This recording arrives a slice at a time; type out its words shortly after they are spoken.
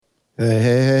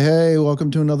Hey, welcome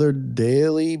to another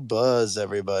Daily Buzz,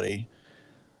 everybody.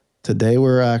 Today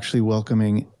we're actually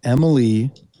welcoming Emelee.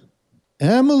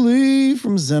 Emelee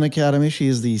from ZenAcademy. She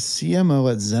is the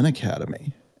CMO at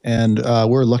ZenAcademy. And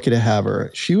we're lucky to have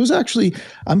her. She was actually,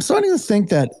 I'm starting to think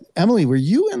that, Emelee, were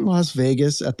you in Las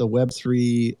Vegas at the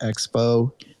Web3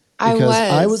 Expo?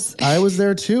 Because I was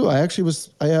there too. I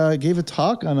gave a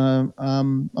talk on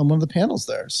one of the panels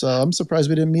there. So I'm surprised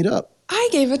we didn't meet up. I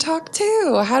gave a talk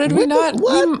too. How did we not?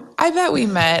 What? I bet we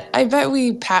met. I bet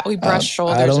we brushed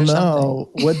shoulders I don't or know.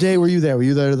 something. What day were you there? Were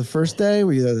you there the first day?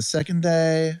 Were you there the second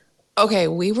day? Okay,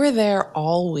 we were there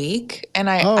all week, and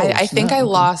Oh, I think snap. I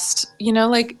Okay. lost.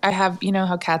 Like I have. You know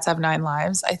how cats have 9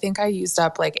 lives. I think I used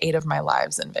up like 8 of my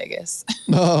lives in Vegas.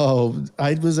 Oh,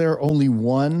 I was there only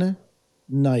one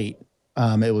night.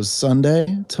 It was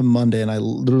Sunday to Monday, and I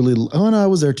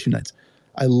was there 2 nights.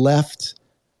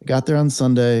 I got there on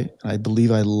Sunday, and I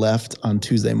believe I left on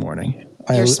Tuesday morning.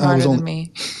 You're smarter than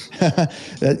me.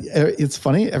 It's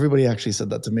funny. Everybody actually said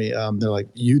that to me. They're like,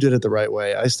 "You did it the right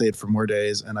way." I stayed for more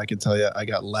days, and I can tell you, I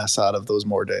got less out of those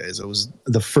more days. It was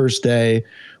the first day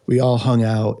we all hung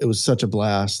out. It was such a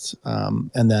blast,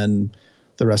 and then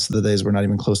the rest of the days were not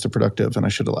even close to productive, and I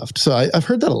should have left. So I've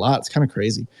heard that a lot. It's kind of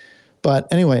crazy. But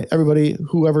anyway, everybody,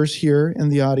 whoever's here in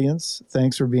the audience,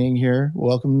 thanks for being here.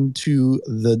 Welcome to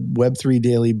the Web3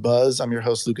 Daily Buzz. I'm your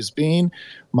host, Lucas Bean,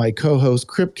 my co-host,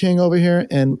 Crip King over here.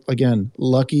 And again,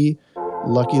 lucky to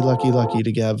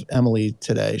have Emelee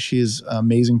today. She's an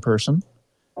amazing person.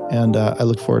 And I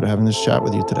look forward to having this chat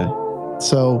with you today.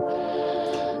 So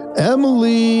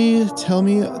Emelee,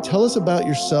 tell us about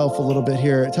yourself a little bit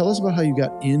here. Tell us about how you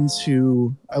got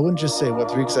into, I wouldn't just say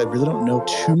Web3 because I really don't know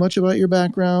too much about your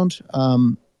background.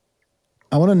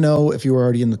 I want to know if you were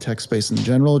already in the tech space in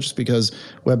general, just because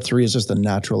Web3 is just a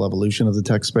natural evolution of the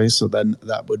tech space. So then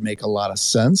that would make a lot of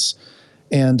sense.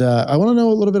 And I want to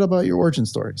know a little bit about your origin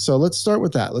story. So let's start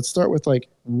with that. Let's start with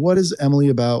what is Emelee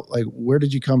about? Like, where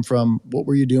did you come from? What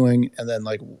were you doing? And then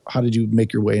how did you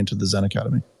make your way into the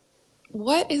ZenAcademy?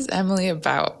 What is Emelee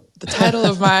about? The title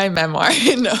of my memoir.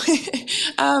 No.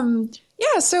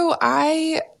 Yeah, so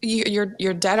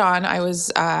you're dead on.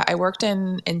 I worked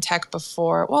in tech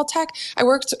before. Well, tech. I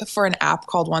worked for an app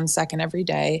called 1 Second every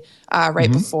day. Right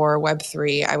before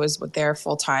Web3, I was there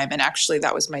full time, and actually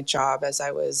that was my job as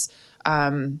I was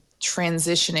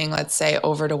transitioning, let's say,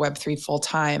 over to Web3 full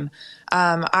time.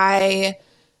 I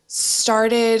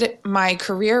started my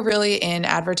career really in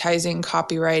advertising,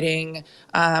 copywriting.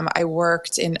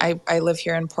 I live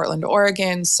here in Portland,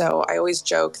 Oregon. So I always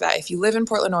joke that if you live in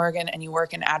Portland, Oregon and you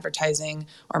work in advertising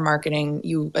or marketing,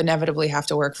 you inevitably have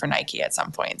to work for Nike at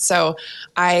some point. So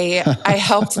I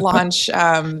helped launch.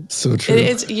 So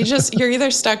true. You're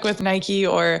either stuck with Nike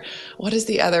or what is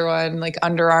the other one? Like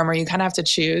Under Armour. You kind of have to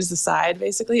choose the side,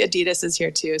 basically. Adidas is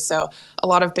here too. So a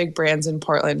lot of big brands in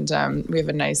Portland. We have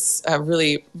a nice,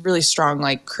 really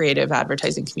strong, creative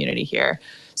advertising community here.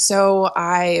 So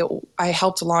I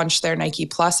helped launch their Nike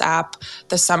Plus app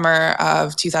the summer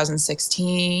of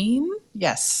 2016.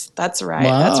 Yes, that's right.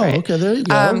 Wow. That's right. Okay, there you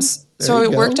go. So I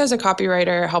worked as a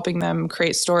copywriter, helping them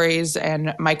create stories and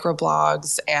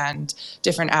microblogs and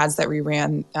different ads that we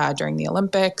ran during the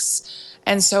Olympics.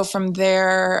 And so from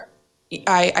there,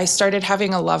 I started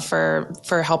having a love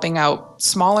for helping out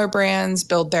smaller brands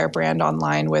build their brand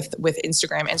online with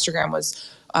Instagram. Instagram was,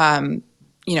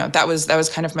 that was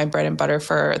kind of my bread and butter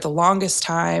for the longest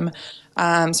time.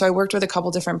 So I worked with a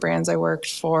couple different brands. I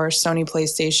worked for Sony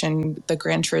PlayStation, the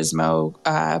Gran Turismo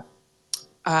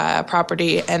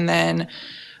property, and then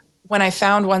when I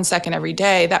found 1 Second every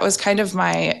day, that was kind of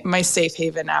my safe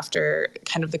haven after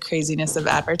kind of the craziness of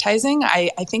advertising. I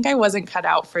think I wasn't cut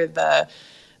out for the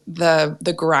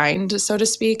grind, so to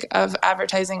speak, of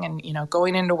advertising and,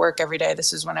 going into work every day.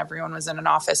 This is when everyone was in an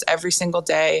office every single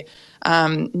day.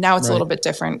 Now it's a little bit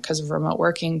different because of remote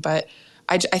working, but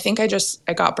I think I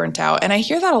got burnt out. And I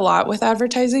hear that a lot with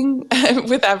advertising,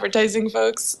 with advertising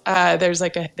folks. There's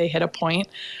they hit a point.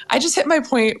 I just hit my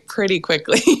point pretty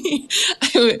quickly.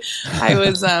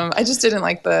 I just didn't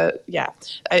like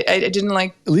I didn't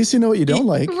like. At least you know what you don't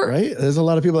like, right? There's a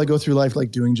lot of people that go through life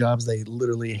doing jobs they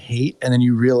literally hate. And then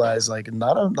you realize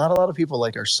not a lot of people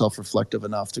are self-reflective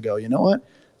enough to go, you know what?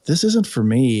 This isn't for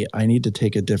me. I need to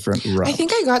take a different route. I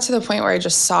think I got to the point where I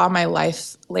just saw my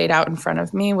life laid out in front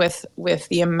of me with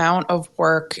the amount of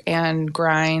work and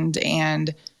grind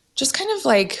and just kind of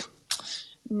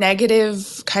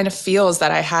negative kind of feels that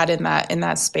I had in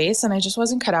that space. And I just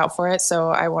wasn't cut out for it. So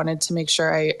I wanted to make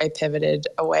sure I pivoted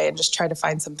away and just try to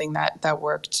find something that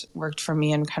worked for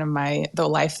me and kind of the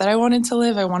life that I wanted to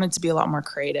live. I wanted to be a lot more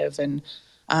creative and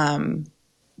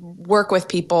work with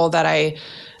people that I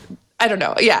I don't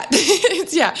know. Yeah.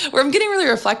 Yeah. Where I'm getting really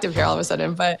reflective here all of a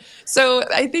sudden. But so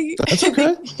I think that's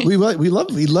okay. We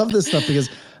love this stuff because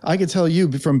I could tell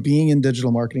you from being in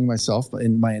digital marketing myself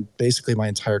in basically my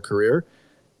entire career,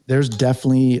 there's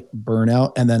definitely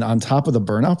burnout. And then on top of the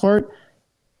burnout part,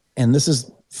 and this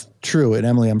is true, and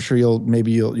Emelee, I'm sure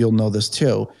you'll know this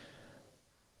too.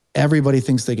 Everybody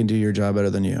thinks they can do your job better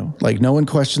than you. Like no one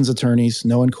questions attorneys,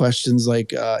 no one questions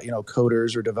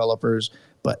coders or developers,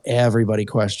 but everybody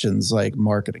questions like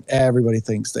marketing. Everybody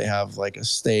thinks they have like a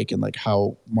stake in like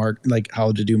how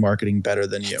to do marketing better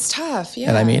than you. It's tough, yeah.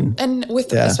 And I mean, and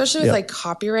especially with like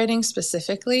copywriting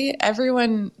specifically,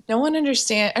 no one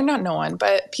understands, or not no one,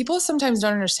 but people sometimes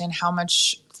don't understand how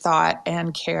much thought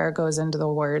and care goes into the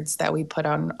words that we put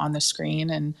on the screen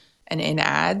and in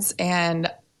ads. And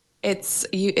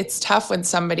it's tough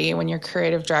when your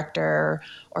creative director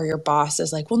or your boss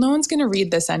is like, well, no one's going to read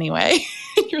this anyway.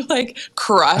 You're like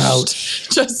crushed. Ouch.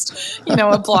 Just,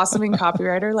 a blossoming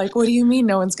copywriter. Like, what do you mean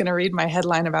no one's going to read my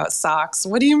headline about socks?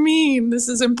 What do you mean? This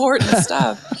is important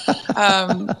stuff.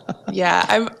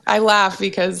 I laugh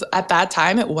because at that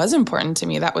time it was important to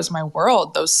me. That was my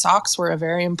world. Those socks were a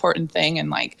very important thing.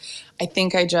 And like, I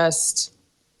think I got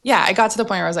to the point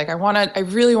where I was like, I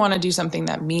really want to do something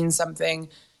that means something.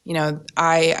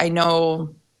 I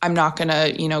know I'm not going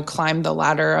to, climb the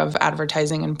ladder of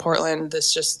advertising in Portland.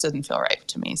 This just didn't feel right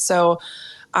to me. So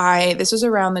this was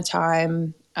around the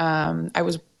time I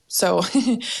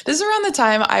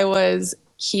was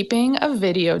keeping a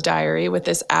video diary with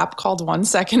this app called 1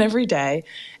 Second Every Day.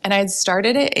 And I had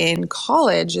started it in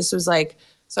college. This was like,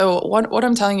 so what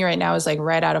I'm telling you right now is like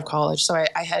right out of college. So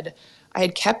I had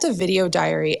kept a video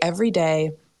diary every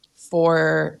day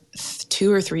for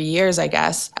 2 or 3 years, I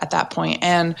guess, at that point.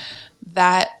 And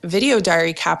that video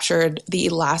diary captured the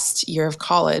last year of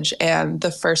college and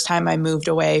the first time I moved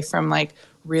away from like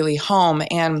really home.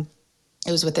 And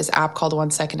it was with this app called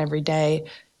 1 Second Every Day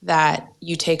that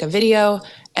you take a video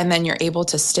and then you're able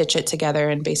to stitch it together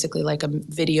in basically like a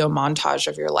video montage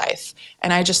of your life.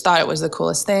 And I just thought it was the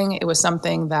coolest thing. It was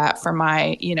something that for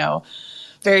my,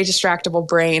 very distractible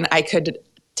brain, I could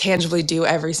tangibly do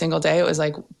every single day. It was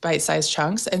like bite-sized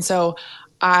chunks. And so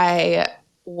I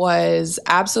was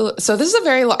absolutely, so this is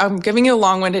I'm giving you a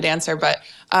long-winded answer, but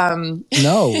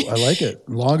no, I like it.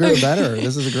 Longer, the better.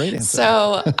 This is a great answer.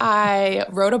 So I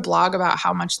wrote a blog about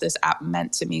how much this app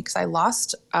meant to me because I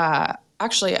lost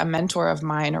actually a mentor of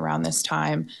mine around this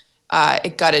time.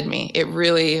 It gutted me. It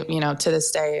really, to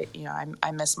this day,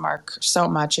 I miss Mark so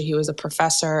much. He was a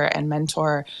professor and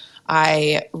mentor.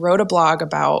 I wrote a blog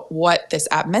about what this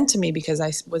app meant to me because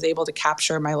I was able to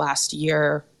capture my last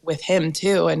year with him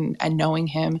too and knowing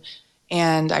him.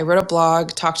 And I wrote a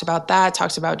blog, talked about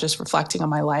just reflecting on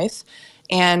my life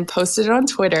and posted it on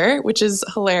Twitter, which is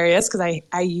hilarious because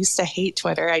I used to hate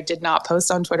Twitter. I did not post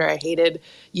on Twitter. I hated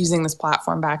using this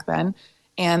platform back then.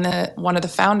 And one of the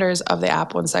founders of the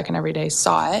app 1 Second Every Day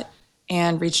saw it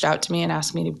and reached out to me and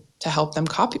asked me to help them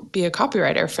be a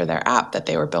copywriter for their app that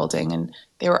they were building. And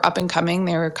they were up and coming.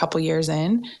 They were a couple years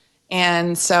in.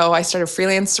 And so I started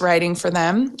freelance writing for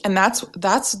them. And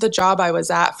that's the job I was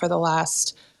at for the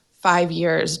last 5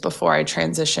 years before I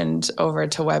transitioned over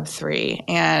to Web3.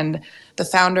 And the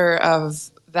founder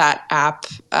of that app,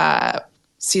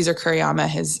 Cesar Kuriyama,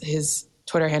 his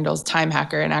Twitter handle is Time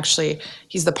Hacker. And actually,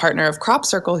 he's the partner of Crop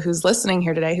Circle, who's listening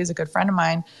here today, who's a good friend of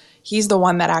mine. He's the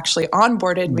one that actually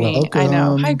onboarded me. Welcome. I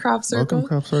know. Hi, Crop Circle.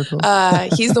 Welcome, Crop Circle.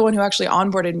 He's the one who actually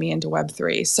onboarded me into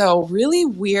Web3. So really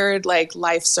weird, like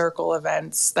life circle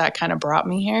events that kind of brought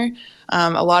me here.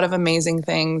 A lot of amazing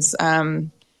things.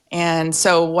 And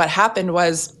so what happened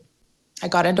was I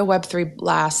got into Web3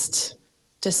 last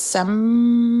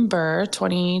December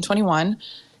 2021.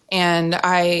 And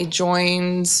I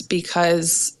joined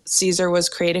because Cesar was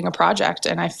creating a project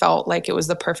and I felt like it was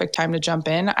the perfect time to jump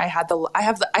in. I had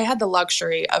the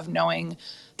luxury of knowing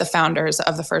the founders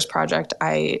of the first project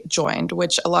I joined,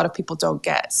 which a lot of people don't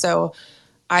get. So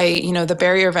the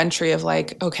barrier of entry of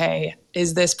like, okay,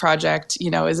 is this project,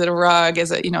 is it a rug?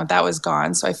 Is it, that was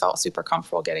gone. So I felt super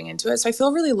comfortable getting into it. So I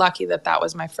feel really lucky that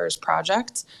was my first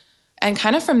project. And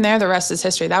kind of from there, the rest is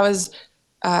history. That was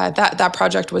that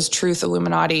project was Truth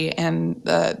Illuminati and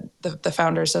the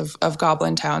founders of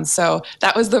Goblin Town. So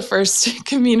that was the first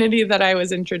community that I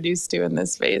was introduced to in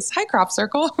this space. Hi, Crop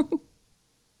Circle.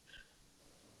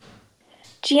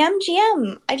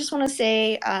 GM, I just want to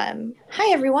say,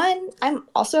 hi, everyone. I'm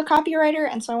also a copywriter,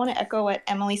 and so I want to echo what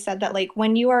Emelee said, that like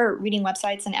when you are reading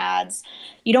websites and ads,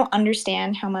 you don't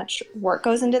understand how much work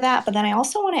goes into that. But then I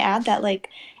also want to add that like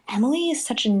Emelee is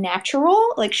such a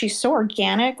natural, like she's so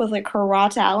organic with like her raw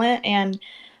talent, and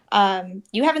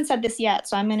You haven't said this yet,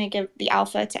 so I'm going to give the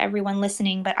alpha to everyone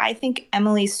listening, but I think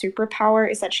Emelee's superpower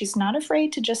is that she's not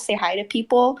afraid to just say hi to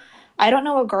people. I don't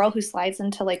know a girl who slides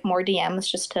into like more DMs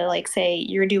just to like say,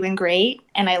 you're doing great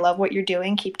and I love what you're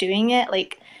doing, keep doing it.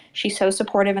 Like, she's so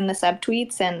supportive in the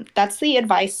subtweets, and that's the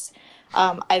advice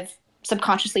I've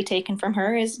subconsciously taken from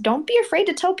her is don't be afraid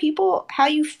to tell people how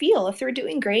you feel. If they're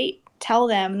doing great, tell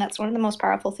them. That's one of the most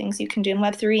powerful things you can do in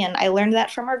Web3, and I learned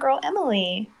that from our girl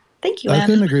Emelee. Thank you, I Em.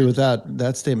 couldn't agree with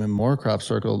that statement more, Crop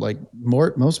Circle. Like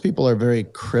most people are very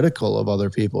critical of other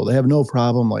people. They have no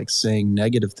problem like saying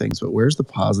negative things, but where's the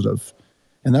positive?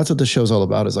 And that's what the show's all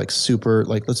about, is like super,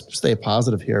 like, let's stay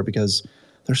positive here, because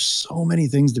there's so many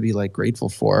things to be like grateful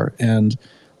for. And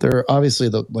there are obviously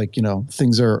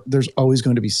there's always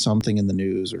going to be something in the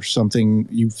news or something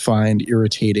you find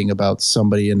irritating about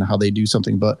somebody and how they do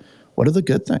something. But what are the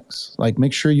good things? Like,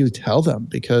 make sure you tell them,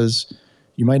 because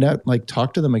you might not like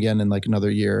talk to them again in like another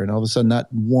year. And all of a sudden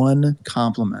that one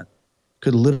compliment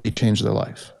could literally change their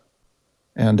life.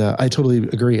 And I totally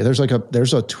agree.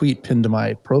 There's a tweet pinned to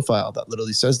my profile that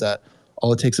literally says that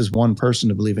all it takes is one person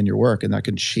to believe in your work, and that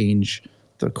can change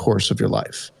the course of your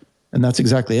life. And that's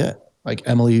exactly it. Like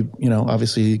Emelee,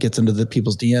 obviously gets into the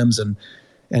people's DMs and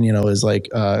is like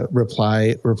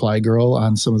reply girl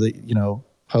on some of the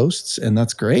posts, and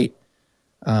that's great.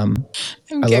 I'm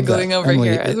giggling over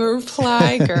Emelee, here as a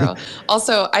reply girl.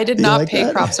 Also, I did not pay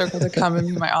that? Crop Circle to come and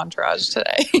be my entourage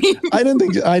today. I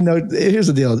know. Here's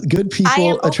the deal. Good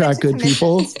people attract good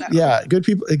people. Yeah, good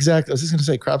people. Exactly. I was just going to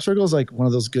say, Crop Circle is like one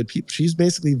of those good people. She's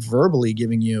basically verbally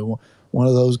giving you one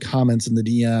of those comments in the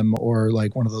DM or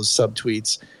like one of those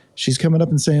subtweets. She's coming up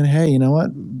and saying, hey, you know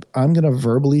what? I'm going to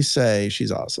verbally say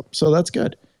she's awesome. So that's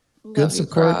good. Good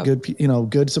support,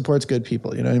 good supports good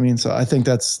people. You know what I mean? So I think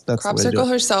that's Crop the way Circle to do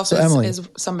it. herself So is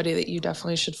somebody that you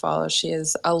definitely should follow. She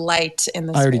is a light in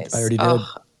the space. I already did. Oh,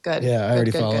 good. Yeah, I already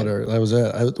followed her. That was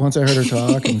it. Once I heard her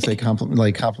talk and say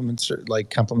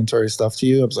complimentary stuff to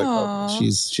you, I was like, oh,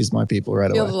 she's my people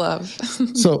right away. Feel the love.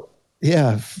 So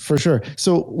yeah, for sure.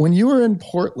 So when you were in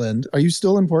Portland, are you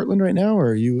still in Portland right now, or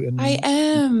are you in? I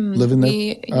am living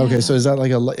there. Okay, so is that like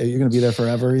you're going to be there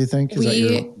forever? You think?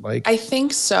 I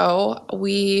think so.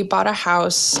 We bought a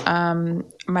house.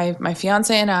 My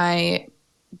fiance and I,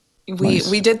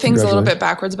 we did things a little bit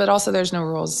backwards, but also there's no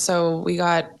rules. So we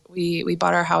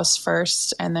bought our house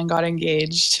first and then got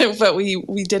engaged, but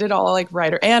we did it all like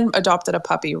right, and adopted a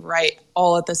puppy right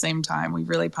all at the same time. We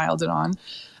really piled it on.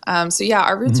 So yeah,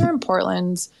 our roots are in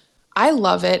Portland. I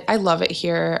love it. I love it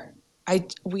here.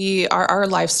 Our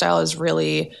lifestyle is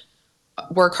really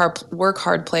work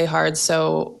hard, play hard.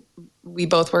 So we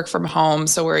both work from home.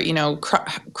 So we're,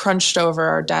 crunched over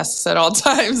our desks at all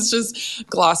times, just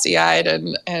glossy eyed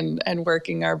and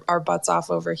working our butts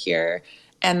off over here.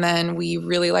 And then we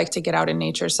really like to get out in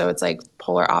nature. So it's like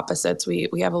polar opposites. We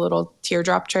have a little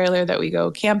teardrop trailer that we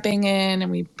go camping in, and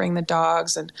we bring the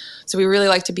dogs. And so we really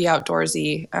like to be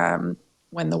outdoorsy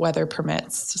when the weather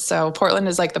permits. So Portland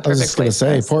is like the perfect place. I was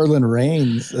going to say, Portland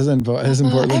rains. Isn't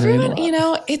Portland everyone, rain a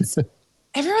lot?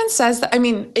 Everyone says that. I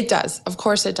mean, it does. Of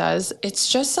course it does.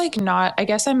 It's just like not, I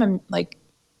guess I'm like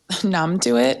numb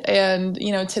to it. And,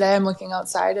 today I'm looking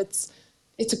outside. It's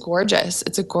gorgeous.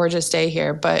 It's a gorgeous day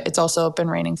here, but it's also been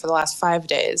raining for the last 5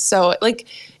 days. So I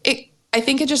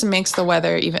think it just makes the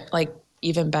weather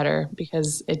even better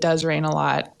because it does rain a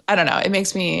lot. I don't know. It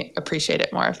makes me appreciate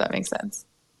it more, if that makes sense.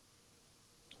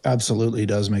 Absolutely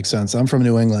does make sense. I'm from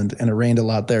New England, and it rained a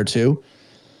lot there too.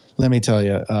 Let me tell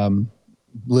you,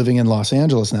 living in Los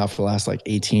Angeles now for the last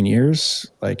 18 years,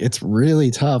 it's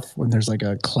really tough when there's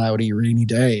a cloudy, rainy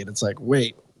day, and it's like,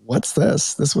 wait, what's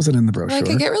this? This wasn't in the brochure. I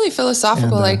get really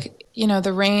philosophical.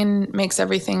 The rain makes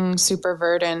everything super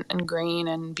verdant and green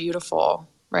and beautiful,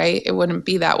 right? It wouldn't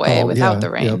be that way without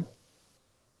the rain. Yep.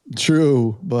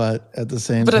 True, but at the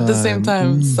same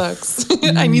time, sucks.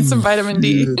 I need some vitamin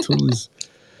D. Yeah, totally.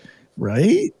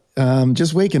 Right?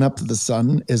 Just waking up to the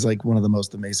sun is one of the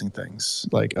most amazing things.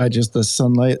 The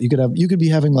sunlight, you could be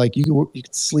having you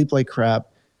could sleep like crap,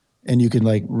 and you can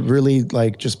really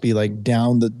just be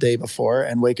down the day before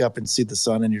and wake up and see the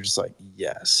sun, and you're just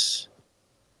yes.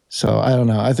 So I don't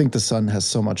know. I think the sun has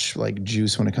so much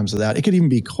juice when it comes to that. It could even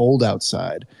be cold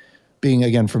outside. Being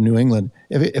again from New England,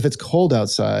 if it's cold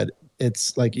outside,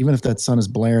 it's even if that sun is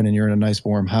blaring and you're in a nice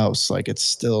warm house, it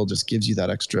still just gives you that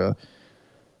extra,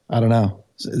 I don't know,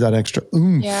 that extra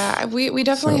oomph. Yeah, we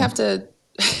definitely have to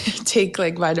take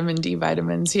vitamin D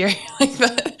vitamins here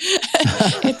that.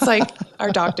 It's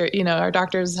our doctor, our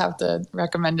doctors have to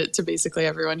recommend it to basically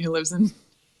everyone who lives in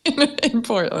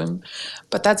Portland,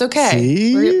 but that's okay.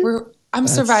 See? I'm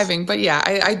surviving, but yeah,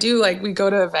 I do like, we go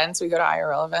to events, we go to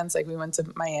IRL events. Like we went to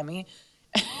Miami.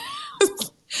 I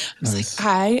was Nice. like,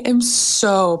 I am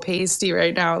so pasty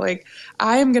right now. Like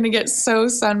I am going to get so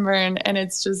sunburned, and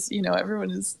it's just,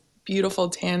 everyone is beautiful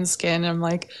tan skin. I'm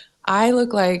like, I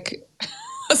look like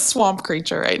a swamp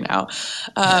creature right now.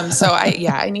 So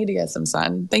I need to get some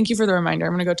sun. Thank you for the reminder.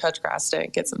 I'm going to go touch grass to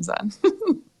get some sun.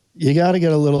 You got to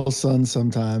get a little sun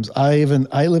sometimes. I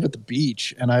live at the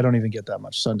beach and I don't even get that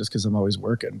much sun just because I'm always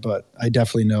working. But I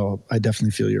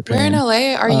definitely feel your pain. Where in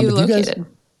LA are you located?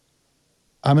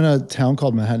 I'm in a town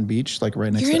called Manhattan Beach, like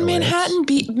right next to LAX. You're in Manhattan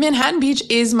Beach. Manhattan Beach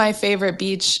is my favorite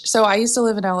beach. So I used to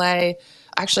live in LA.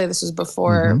 Actually, this was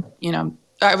before,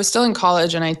 I was still in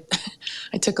college, and I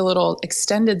took a little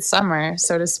extended summer,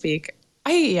 so to speak.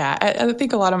 I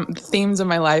think a lot of themes of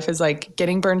my life is like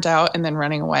getting burnt out and then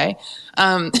running away.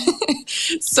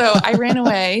 So I ran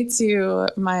away to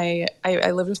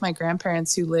I lived with my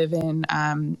grandparents who live in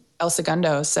El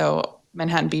Segundo. So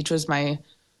Manhattan Beach was my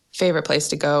favorite place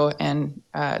to go. And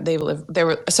my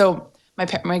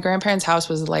grandparents' house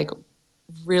was like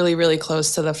really, really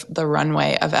close to the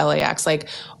runway of LAX, like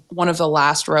one of the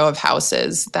last row of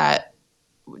houses that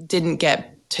didn't get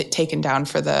taken down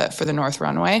for the North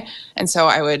Runway. And so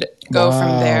I would go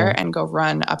from there and go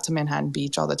run up to Manhattan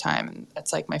Beach all the time. And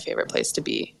that's like my favorite place to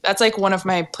be. That's like one of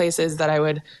my places that I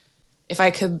would, if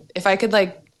I could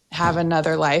like have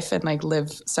another life and like live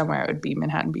somewhere, it would be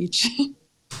Manhattan Beach.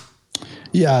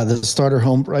 Yeah, the starter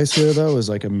home price there though is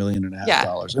like $1.5 million,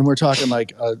 and we're talking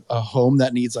like a home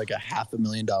that needs like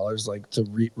 $500,000 like to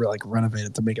renovate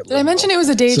it to make it. Did I mention it was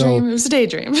a daydream? It was a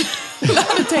daydream,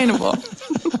 not attainable.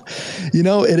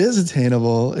 It is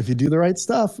attainable if you do the right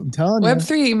stuff. I'm telling you.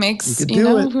 Web3 makes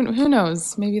who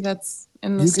knows? Maybe that's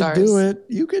in the stars.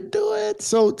 You could do it.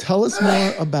 So tell us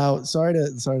more about. Sorry to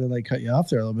like cut you off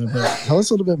there a little bit, but tell us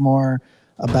a little bit more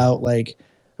about like.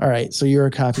 All right, so you're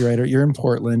a copywriter. You're in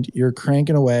Portland. You're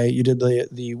cranking away. You did the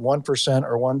 1%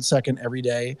 or 1 second every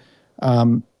day.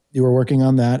 You were working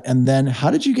on that, and then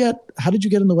how did you get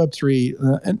in the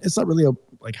Web3? And it's not really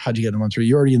how'd you get in Web3?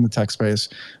 You're already in the tech space.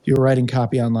 You were writing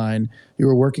copy online. You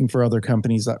were working for other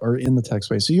companies that are in the tech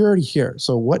space. So you're already here.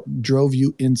 So what drove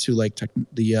you into like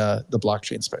the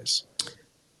blockchain space?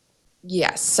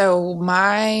 Yes. So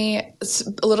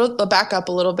back up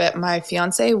a little bit. My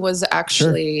fiance was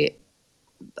actually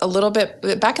a little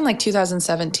bit back in like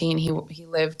 2017. He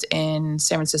lived in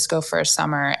San Francisco for a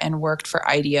summer and worked for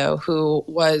IDEO, who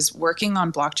was working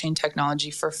on blockchain technology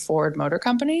for Ford Motor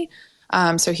Company.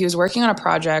 So he was working on a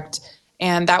project,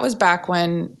 and that was back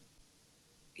when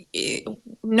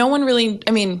no one really,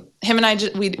 him and I,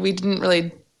 we didn't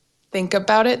really think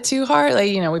about it too hard. Like,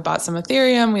 we bought some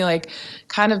Ethereum, we like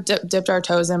kind of dipped our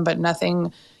toes in, but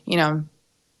nothing,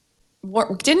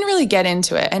 didn't really get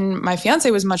into it. And my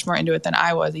fiance was much more into it than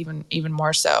I was, even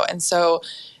more so. And so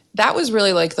that was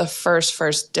really like the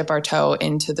first dip our toe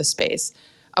into the space.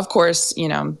 Of course,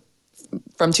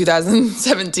 from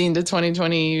 2017 to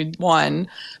 2021,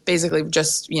 basically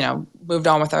just, moved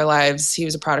on with our lives. He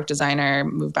was a product designer,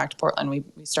 moved back to Portland. We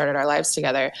started our lives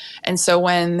together. And so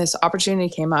when this opportunity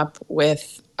came up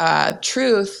with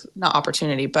Truth, not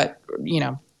opportunity, but,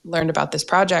 learned about this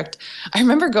project, I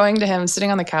remember going to him,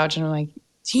 sitting on the couch, and I'm like,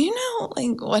 do you know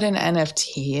like what an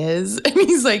NFT is? And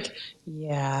he's like,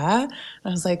 yeah. And I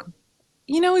was like,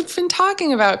 we've been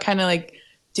talking about kind of like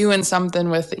doing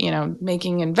something with,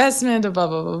 making investment, blah,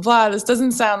 blah, blah, blah. This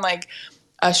doesn't sound like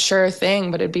a sure thing,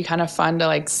 but it'd be kind of fun to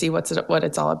like see what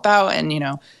it's all about.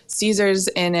 And, Caesar's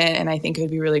in it, and I think it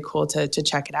would be really cool to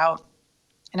check it out.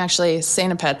 And actually,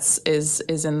 Santa Pets is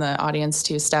in the audience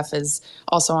too. Steph is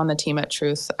also on the team at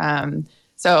Truth.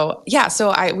 So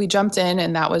we jumped in,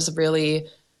 and that was really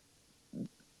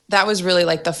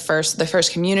like the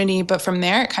first community. But from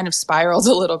there, it kind of spiraled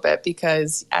a little bit,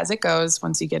 because as it goes,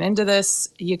 once you get into this,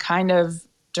 you kind of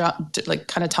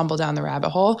tumble down the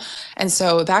rabbit hole. And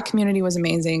so that community was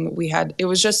amazing. It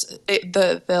was just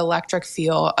the electric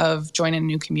feel of joining a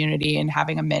new community and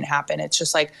having a mint happen. It's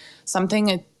just like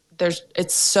something.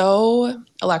 It's so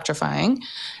electrifying.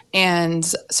 And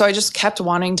so I just kept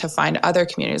wanting to find other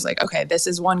communities. Like, okay, this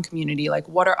is one community. Like,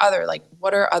 what are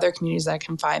other communities that I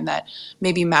can find that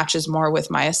maybe matches more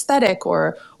with my aesthetic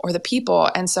or the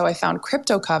people? And so I found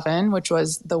Crypto Coven, which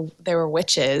was they were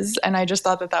witches. And I just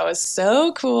thought that was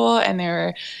so cool. And they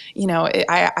were,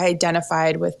 I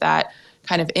identified with that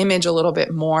kind of image a little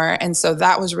bit more. And so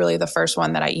that was really the first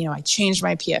one that I changed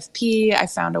my PFP. I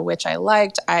found a witch I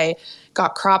liked. I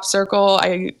got Crop Circle.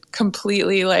 I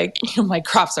completely like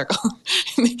Crop Circle.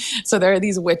 So there are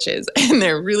these witches, and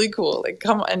they're really cool. Like,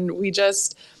 come on. And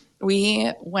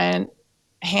we went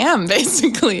ham,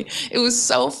 basically. It was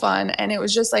so fun. And it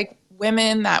was just like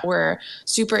women that were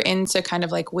super into kind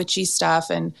of like witchy stuff.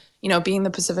 And, you know, being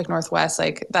the Pacific Northwest,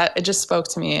 like that, it just spoke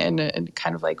to me in a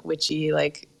kind of like witchy,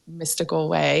 like mystical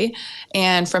way.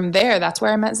 And from there, that's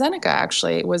where I met Zeneca,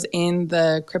 actually. It was in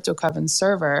the Crypto Coven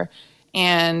server.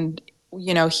 And,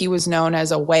 you know, he was known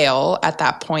as a whale at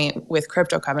that point with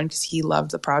Crypto Coven because he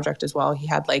loved the project as well. He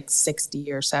had like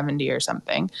 60 or 70 or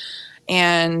something.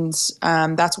 And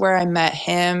that's where I met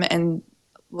him. And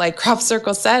like Crop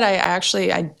Circle said,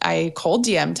 I cold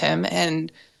DM'd him,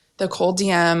 and the cold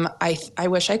DM, I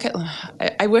wish I could,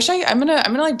 I'm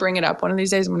gonna like bring it up one of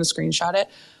these days. I'm gonna screenshot it.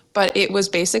 But it was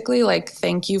basically like,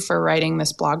 thank you for writing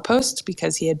this blog post,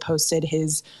 because he had posted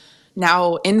his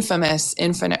now infamous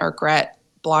Infinite Regret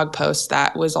blog post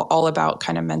that was all about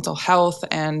kind of mental health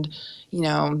and, you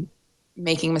know,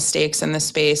 making mistakes in the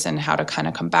space and how to kind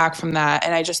of come back from that.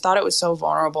 And I just thought it was so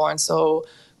vulnerable and so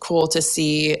cool to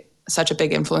see such a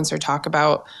big influencer talk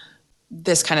about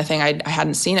this kind of thing. I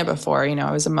hadn't seen it before. You know,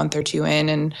 I was a month or two in,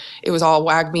 and it was all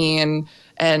wag me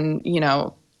and you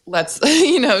know, let's,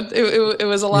 you know, it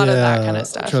was a lot of that kind of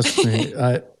stuff. Trust me.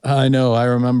 I know. I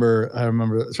remember,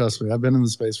 trust me. I've been in the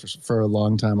space for a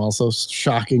long time. Also,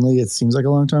 shockingly, it seems like a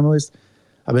long time, at least.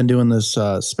 I've been doing this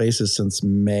spaces since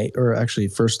May, or actually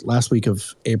last week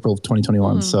of April of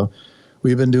 2021. Mm. So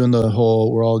we've been doing the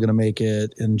whole, we're all going to make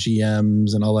it in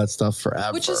GMs and all that stuff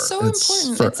forever. Which is so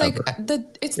important. Forever. It's like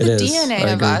it's the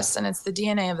DNA of us, and it's the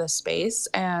DNA of the space.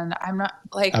 And I'm not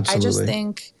like,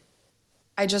 Absolutely.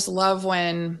 I just love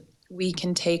when we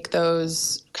can take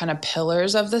those kind of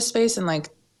pillars of the space and like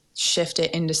shift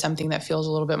it into something that feels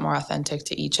a little bit more authentic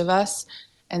to each of us.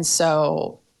 And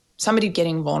so somebody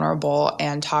getting vulnerable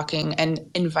and talking and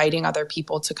inviting other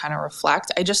people to kind of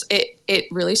reflect, it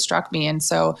really struck me. And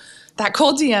so that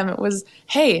cold DM, it was,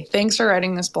 hey, thanks for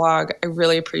writing this blog. I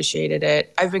really appreciated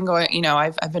it. I've been going, you know,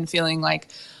 I've been feeling like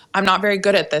I'm not very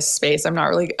good at this space. I'm not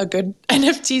really a good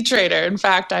NFT trader. In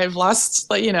fact, I've lost,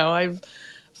 like, you know, I've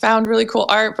found really cool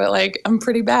art, but like, I'm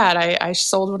pretty bad. I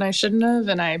sold when I shouldn't have,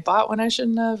 and I bought when I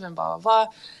shouldn't have, and blah, blah,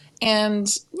 blah. And,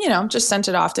 you know, just sent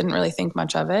it off. Didn't really think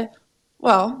much of it.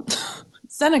 Well,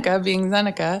 Zeneca, being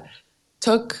Zeneca,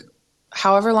 took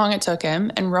however long it took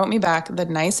him and wrote me back the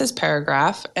nicest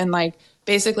paragraph, and like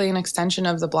basically an extension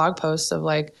of the blog post of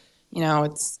like, you know,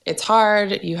 it's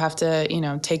hard. You have to, you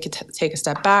know, take a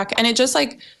step back. And it just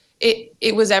like,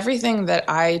 it was everything that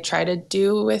I try to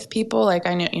do with people. Like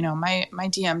I know, you know, my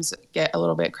DMs get a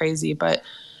little bit crazy,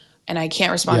 and I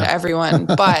can't respond to everyone,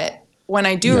 but when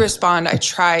I do respond, I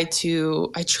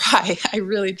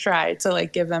really try to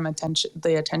like give them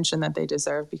the attention that they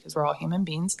deserve, because we're all human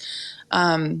beings.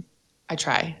 I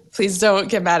try. Please don't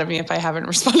get mad at me if I haven't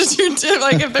responded to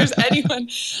like, if there's anyone,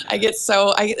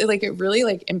 it really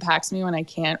like impacts me when I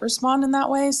can't respond in that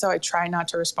way. So I try not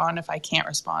to respond if I can't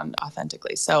respond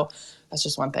authentically. So that's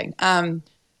just one thing.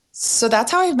 So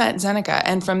that's how I met Zeneca.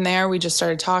 And from there, we just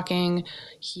started talking.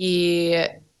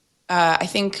 I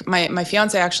think my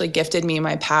fiance actually gifted me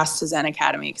my pass to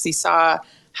ZenAcademy because he saw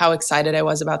how excited I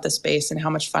was about the space and how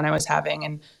much fun I was having.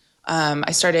 And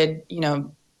I started, you know,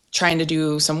 trying to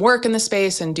do some work in the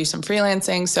space and do some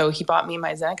freelancing. So he bought me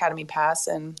my ZenAcademy pass.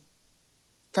 And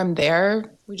from there,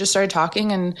 we just started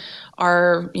talking, and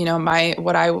my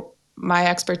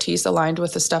expertise aligned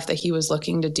with the stuff that he was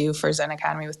looking to do for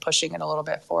ZenAcademy, with pushing it a little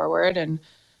bit forward. And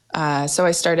so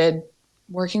I started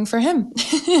working for him.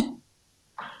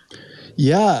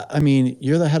 Yeah, I mean,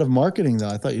 you're the head of marketing, though.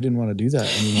 I thought you didn't want to do that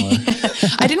anymore.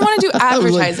 I didn't want to do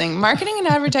advertising. Marketing and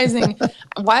advertising,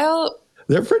 while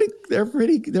they're pretty,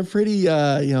 you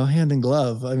know, hand in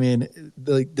glove. I mean,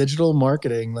 the digital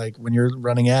marketing, like when you're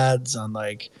running ads on,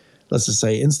 like, let's just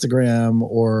say Instagram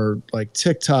or like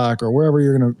TikTok or wherever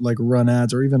you're going to like run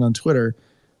ads, or even on Twitter.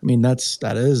 I mean, that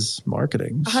is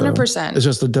marketing. 100%. So it's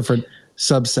just a different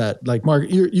subset. Like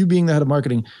you being the head of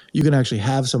marketing, you can actually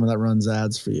have someone that runs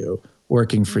ads for you,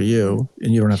 working for you,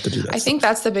 and you don't have to do that. I think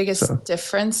that's the biggest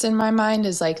difference in my mind,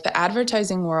 is like the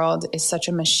advertising world is such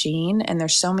a machine, and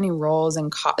there's so many roles,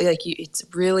 and it's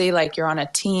really like you're on a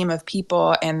team of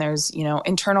people, and there's, you know,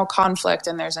 internal conflict,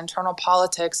 and there's internal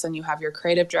politics, and you have your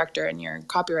creative director and your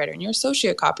copywriter and your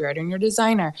associate copywriter and your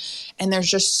designer, and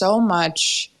there's just so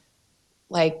much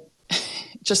like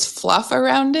just fluff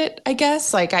around it, I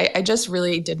guess. Like I just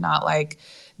really did not like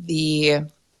the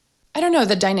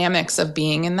dynamics of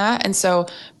being in that. And so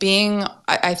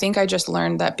I think I just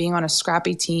learned that being on a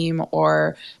scrappy team,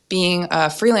 or being a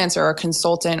freelancer or a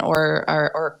consultant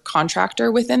or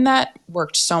contractor within that,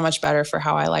 worked so much better for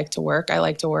how I like to work. I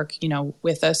like to work, you know,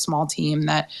 with a small team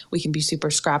that we can be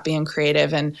super scrappy and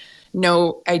creative, and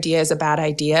no idea is a bad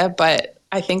idea, but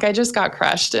I think I just got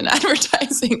crushed in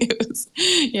advertising.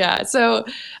 Yeah. So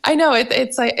I know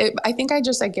it's like, I think I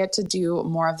get to do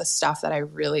more of the stuff that I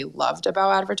really loved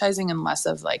about advertising and less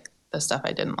of like the stuff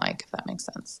I didn't like, if that makes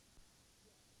sense.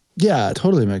 Yeah, it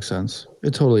totally makes sense.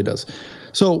 It totally does.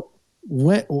 So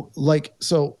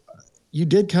so you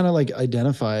did kind of like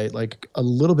identify like a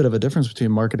little bit of a difference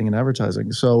between marketing and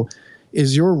advertising. So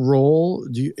is your role,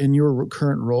 in your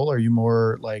current role, are you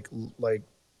more like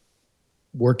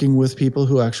working with people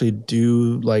who actually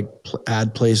do like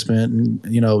ad placement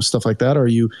and, stuff like that? Or are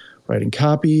you writing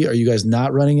copy? Are you guys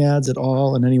not running ads at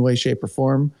all in any way, shape or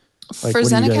form? Like, for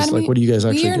ZenAcademy, what do you guys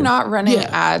actually do? We are not running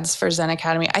ads for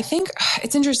ZenAcademy. I think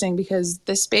it's interesting because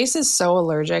this space is so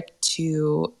allergic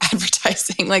to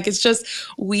advertising. Like it's just,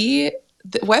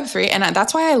 Web3, and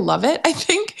that's why I love it, I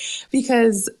think,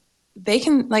 because we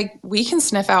can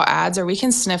sniff out ads, or we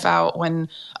can sniff out when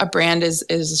a brand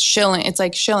is shilling. It's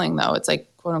like shilling though. It's like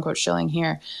quote unquote shilling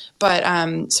here. But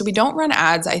so we don't run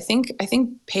ads. I think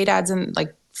paid ads, and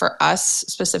like for us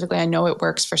specifically, I know it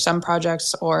works for some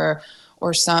projects or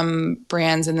some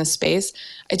brands in this space.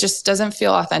 It just doesn't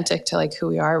feel authentic to like who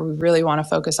we are. We really want to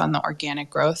focus on the organic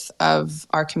growth of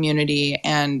our community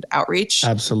and outreach.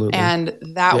 Absolutely. And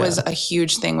that was a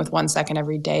huge thing with 1 second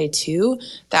every day too.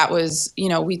 That was,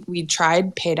 we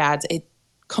tried paid ads. It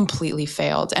completely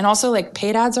failed. And also like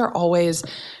paid ads are always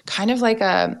kind of like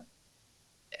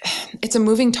it's a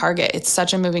moving target. It's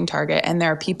such a moving target. And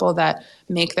there are people that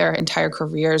make their entire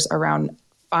careers around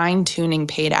fine-tuning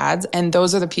paid ads, and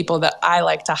those are the people that I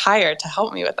like to hire to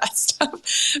help me with that stuff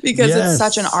because it's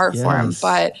such an art form.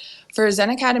 But for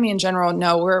ZenAcademy in general,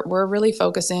 no, we're really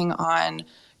focusing on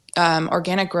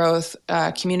organic growth,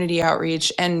 community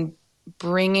outreach, and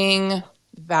bringing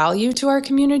value to our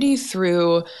community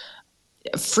through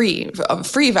free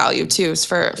value too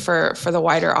for the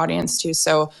wider audience too.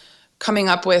 So coming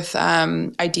up with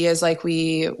ideas like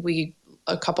we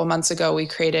a couple months ago, we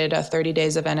created a 30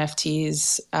 days of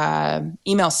NFTs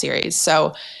email series.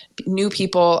 So new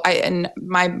people, and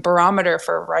my barometer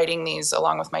for writing these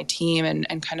along with my team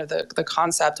and kind of the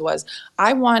concept was,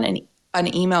 I want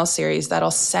an email series that'll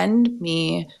send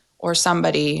me or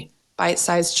somebody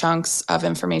bite-sized chunks of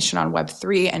information on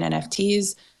Web3 and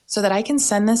NFTs so that I can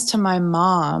send this to my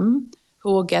mom,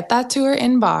 who will get that to her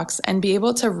inbox and be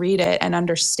able to read it and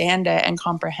understand it and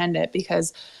comprehend it.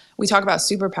 Because we talk about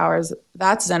superpowers.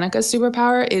 That's Zeneca's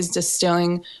superpower, is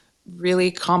distilling really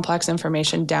complex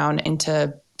information down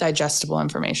into digestible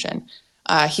information.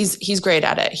 He's great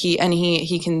at it.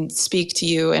 He can speak to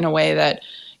you in a way that,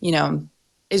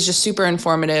 is just super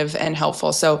informative and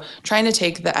helpful. So trying to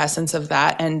take the essence of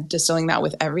that and distilling that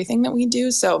with everything that we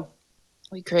do. So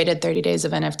we created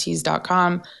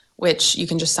 30daysofnfts.com, which you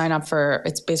can just sign up for.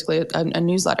 It's basically a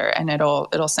newsletter, and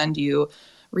it'll send you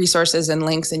resources and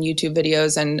links and YouTube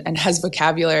videos and has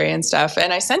vocabulary and stuff.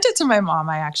 And I sent it to my mom.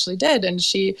 I actually did. And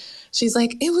she's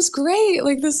like, it was great.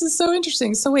 Like, this is so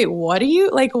interesting. So wait, what do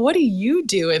you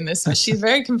do in this? She's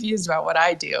very confused about what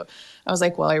I do. I was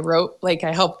like, well,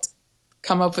 I helped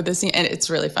come up with this, and it's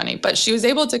really funny, but she was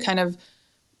able to kind of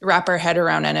wrap her head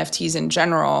around NFTs in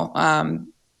general.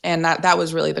 And that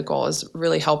was really the goal, is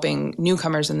really helping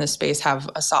newcomers in this space have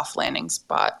a soft landing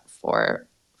spot for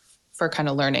kind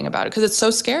of learning about it, because it's so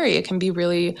scary. It can be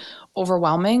really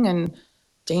overwhelming and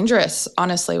dangerous,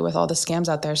 honestly, with all the scams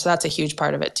out there. So that's a huge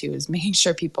part of it too, is making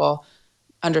sure people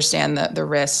understand the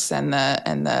risks and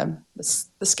the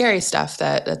scary stuff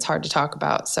that's hard to talk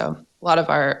about. So a lot of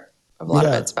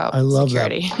it's about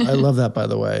security. I love that, by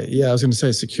the way. Yeah, I was going to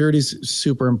say security is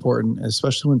super important,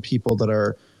 especially when people that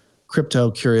are crypto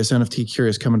curious, NFT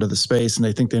curious come into the space and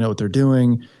they think they know what they're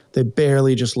doing. They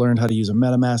barely just learned how to use a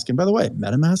MetaMask. And by the way,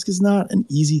 MetaMask is not an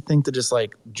easy thing to just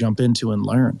like jump into and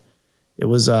learn. It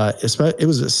was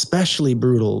especially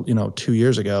brutal, 2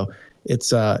 years ago.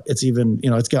 It's even,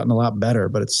 it's gotten a lot better,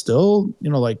 but it's still,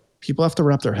 like people have to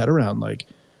wrap their head around, like,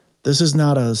 this is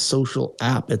not a social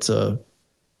app. It's a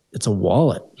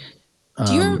wallet.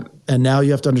 And now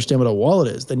you have to understand what a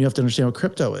wallet is. Then you have to understand what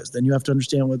crypto is. Then you have to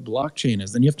understand what blockchain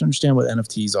is. Then you have to understand what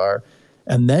NFTs are.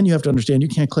 And then you have to understand you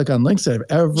can't click on links ever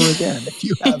again.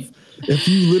 If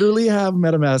you literally have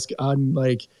MetaMask on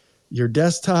like your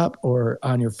desktop or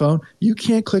on your phone, you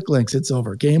can't click links. It's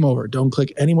over. Game over. Don't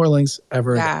click any more links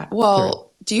ever again.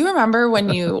 Well, do you remember when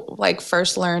you like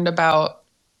first learned about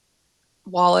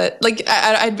wallet? Like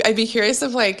I'd be curious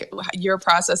of like your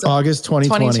process of August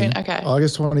 2020. Okay.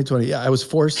 August 2020. Yeah, I was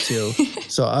forced to.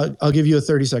 So I'll give you a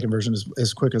 30-second version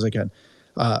as quick as I can.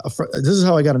 This is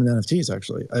how I got into NFTs,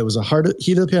 actually. It was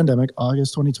heat of the pandemic,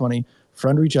 August 2020. A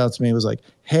friend reached out to me and was like,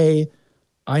 hey,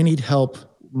 I need help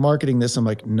marketing this. I'm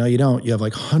like, no, you don't. You have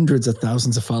like hundreds of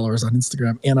thousands of followers on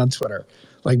Instagram and on Twitter,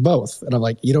 like both. And I'm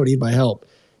like, you don't need my help.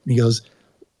 And he goes,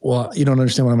 well, you don't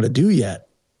understand what I'm going to do yet.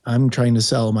 I'm trying to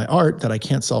sell my art that I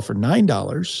can't sell for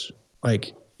 $9.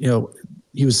 Like,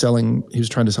 he was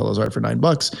trying to sell his art for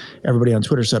 $9. Everybody on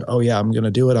Twitter said, oh yeah, I'm going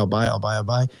to do it. I'll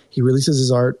buy. He releases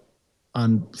his art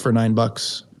for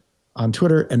 $9 on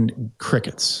Twitter, and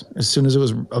crickets. As soon as it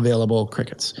was available,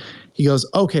 crickets. He goes,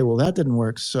 okay, well, that didn't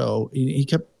work. So he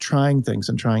kept trying things.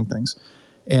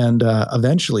 And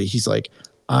eventually he's like,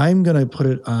 I'm going to put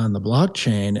it on the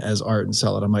blockchain as art and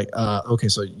sell it. I'm like, okay,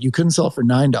 so you couldn't sell it for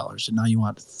 $9 and now you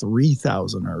want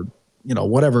 $3,000 or,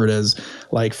 whatever it is,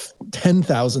 like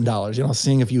 $10,000,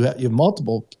 seeing if you have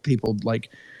multiple people, like,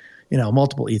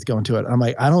 multiple ETH going to it. I'm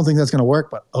like, I don't think that's going to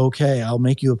work, but okay, I'll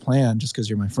make you a plan just because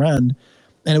you're my friend.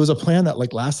 And it was a plan that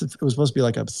like lasted, it was supposed to be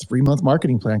like a 3-month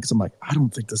marketing plan. Cause I'm like, I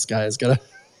don't think this guy is going to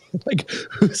like,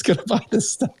 who's going to buy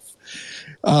this stuff?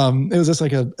 It was just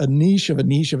like a niche of a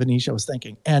niche of a niche I was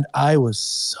thinking. And I was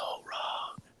so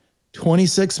wrong.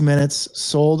 26 minutes,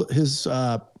 sold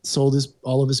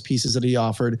all of his pieces that he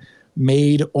offered,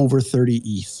 made over 30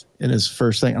 ETH in his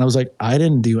first thing. And I was like, I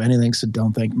didn't do anything, so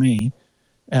don't thank me.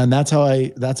 And that's how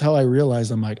I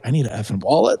realized, I'm like, I need an effing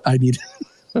wallet. I need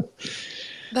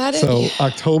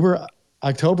October,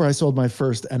 I sold my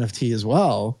first NFT as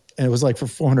well. And it was like for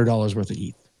 $400 worth of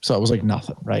ETH. So it was like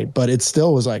nothing, right? But it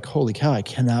still was like, holy cow, I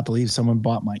cannot believe someone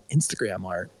bought my Instagram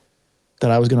art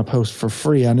that I was going to post for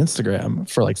free on Instagram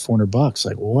for like $400.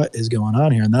 Like, what is going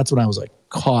on here? And that's when I was like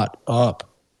caught up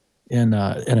in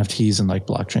NFTs and like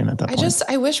blockchain at that point.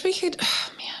 I wish we could,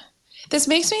 man,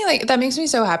 that makes me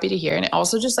so happy to hear. And it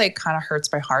also just like kind of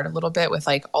hurts my heart a little bit with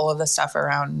like all of the stuff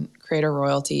around creator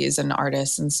royalties and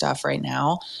artists and stuff right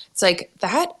now. It's like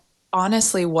that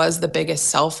honestly was the biggest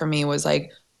sell for me, was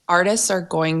like, artists are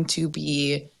going to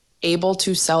be able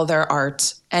to sell their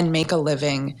art and make a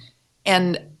living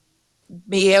and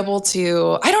be able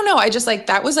to, I don't know. I just like,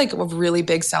 that was like a really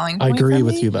big selling point. I agree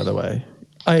with you, by the way.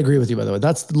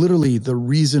 That's literally the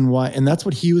reason why. And that's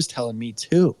what he was telling me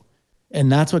too. And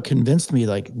that's what convinced me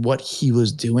like what he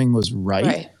was doing was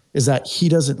right. Is that he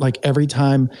doesn't, like, every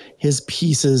time his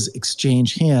pieces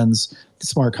exchange hands, the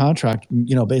smart contract,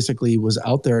 basically was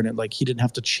out there, and it, like, he didn't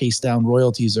have to chase down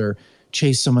royalties or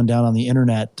chase someone down on the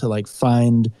internet to like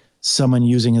find someone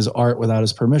using his art without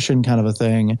his permission, kind of a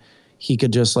thing. He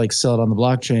could just like sell it on the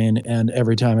blockchain, and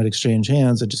every time it exchanged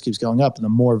hands, it just keeps going up. And the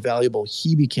more valuable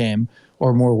he became,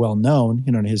 or more well-known,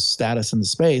 his status in the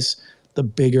space, the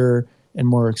bigger and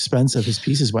more expensive his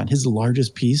pieces went. His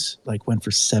largest piece like went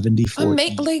for 74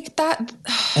 like that.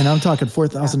 And I'm talking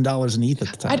 $4,000 in ETH at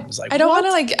the time. I was like, I don't want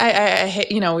to like, I hate,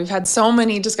 we've had so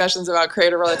many discussions about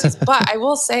creator royalties, but I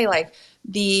will say like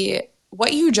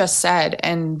what you just said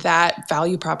and that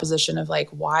value proposition of like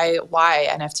why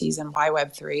NFTs and why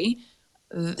Web3,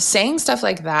 saying stuff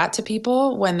like that to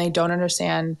people when they don't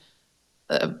understand,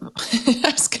 I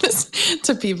was gonna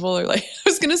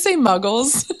say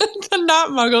muggles,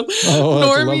 not muggles. Oh,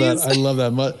 normies. I love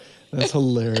that. That's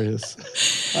hilarious.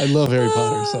 I love Harry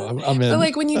Potter, so I'm in. But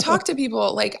like when you talk to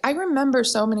people, like I remember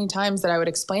so many times that I would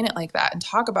explain it like that and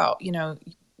talk about,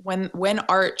 when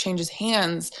art changes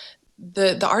hands,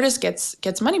 the artist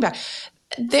gets money back.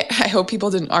 I hope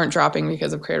people aren't dropping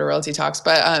because of creator royalty talks,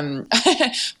 but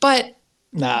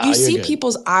you see good.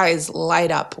 People's eyes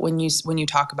light up when you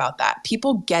talk about that.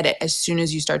 People get it as soon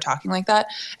as you start talking like that.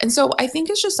 And so I think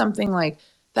it's just something like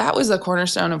that was the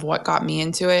cornerstone of what got me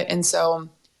into it. And so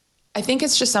I think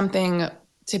it's just something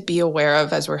to be aware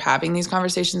of as we're having these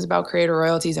conversations about creator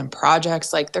royalties and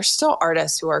projects. Like there's still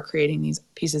artists who are creating these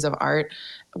pieces of art,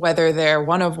 whether they're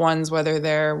one of ones, whether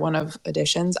they're one of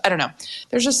editions. I don't know.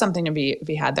 There's just something to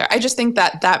be had there. I just think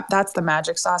that's the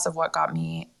magic sauce of what got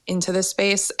me into this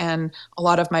space. And a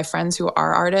lot of my friends who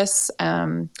are artists,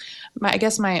 I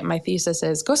guess my thesis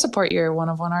is go support your one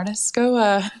of one artists.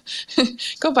 Go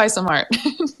buy some art.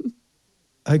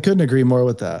 I couldn't agree more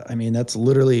with that. I mean, that's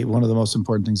literally one of the most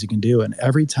important things you can do. And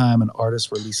every time an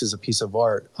artist releases a piece of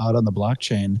art out on the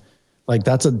blockchain, like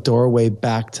that's a doorway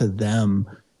back to them.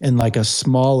 And like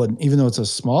even though it's a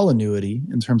small annuity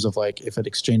in terms of like, if it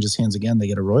exchanges hands again, they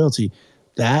get a royalty,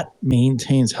 that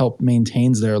maintains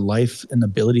their life and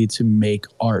ability to make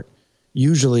art.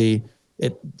 Usually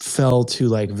it fell to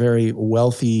like either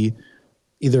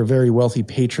very wealthy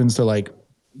patrons to like,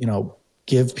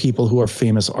 give people who are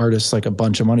famous artists like a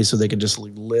bunch of money so they could just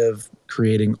live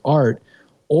creating art,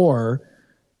 or,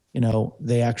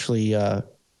 they actually,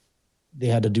 they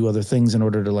had to do other things in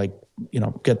order to like,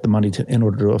 get the money in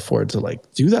order to afford to like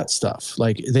do that stuff.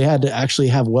 Like they had to actually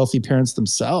have wealthy parents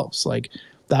themselves. Like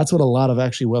that's what a lot of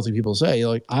actually wealthy people say.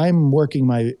 Like, I'm working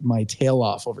my tail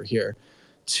off over here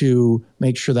to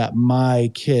make sure that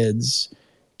my kids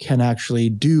can actually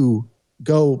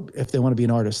go, if they want to be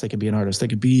an artist, they can be an artist. They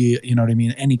could be, you know what I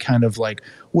mean? Any kind of like,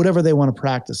 whatever they want to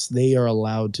practice, they are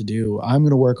allowed to do. I'm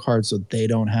going to work hard so they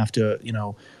don't have to,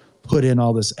 put in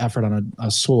all this effort on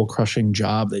a soul crushing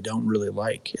job they don't really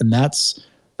like. And that's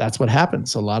what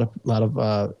happens. A lot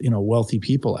of wealthy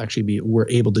people actually were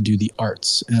able to do the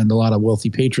arts, and a lot of wealthy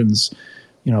patrons,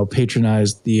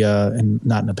 patronized and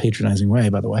not in a patronizing way,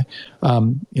 by the way,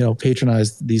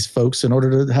 patronized these folks in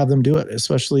order to have them do it.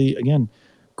 Especially, again,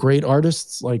 great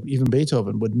artists like even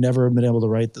Beethoven would never have been able to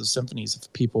write those symphonies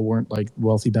if people weren't like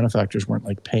wealthy benefactors weren't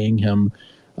like paying him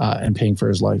and paying for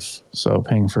his life. So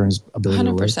paying for his ability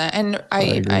 100%. To live. And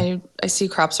I see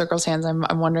Crop Circle's hands.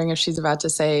 I'm wondering if she's about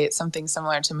to say something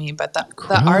similar to me, but the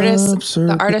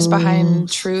artist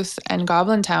behind Truth and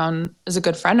Goblin Town is a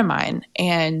good friend of mine,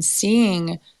 and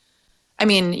seeing,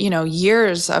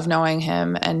 years of knowing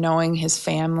him and knowing his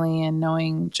family and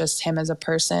knowing just him as a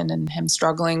person and him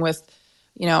struggling with,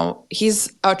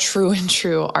 he's a true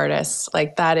artist.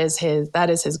 Like that is his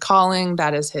calling.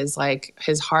 That is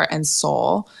his heart and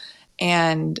soul,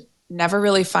 and never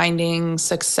really finding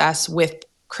success with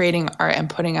creating art and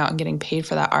putting out and getting paid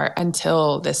for that art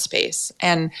until this space,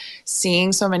 and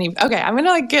seeing so many, I'm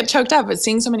going to get choked up, but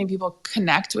seeing so many people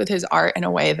connect with his art in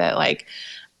a way that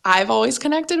I've always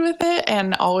connected with it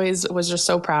and always was just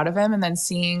so proud of him. And then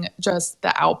seeing just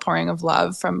the outpouring of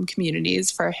love from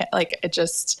communities for him,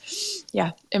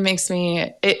 it makes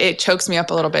me, it chokes me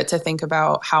up a little bit to think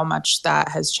about how much that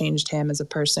has changed him as a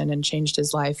person and changed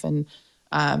his life, and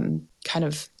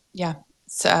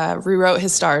rewrote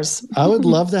his stars. I would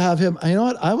love to have him. You know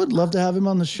what? I would love to have him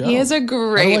on the show. He is a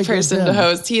great person to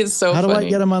host. He is so funny. How do I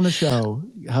get him on the show?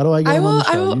 How do I get him on the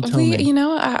show? You tell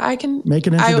me. I can make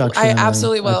an introduction. I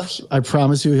absolutely will. I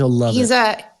promise you he'll love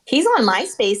it. He's on My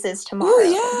Spaces tomorrow.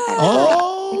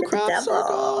 Oh, yeah. Crop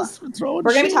Circles. We're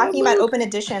going to be talking about open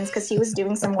editions because he was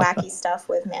doing some wacky stuff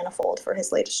with Manifold for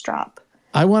his latest drop.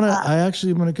 I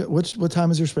actually want to go. What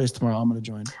time is your space tomorrow? I'm going to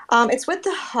join. It's with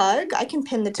The Hug. I can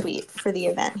pin the tweet for the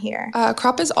event here.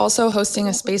 Crop is also hosting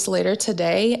a space later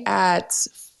today at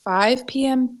 5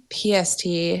 p.m. PST,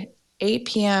 8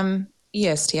 p.m.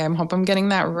 EST. I hope I'm getting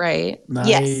that right.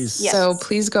 Nice. Yes. So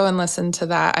please go and listen to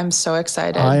that. I'm so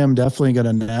excited. I am definitely going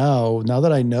to now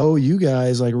that I know you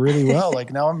guys really well,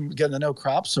 now I'm getting to know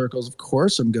Crop Circles. Of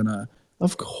course,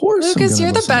 Lucas,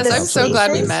 you're the best. I'm so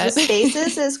glad we met. The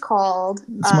Spaces is called.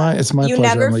 It's my you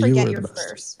pleasure. Never forget your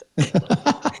first.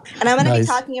 And I'm going to Nice. be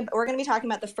talking about. We're going to be talking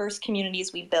about the first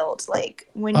communities we built,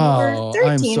 when you were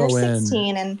 13 or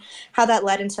 16, and how that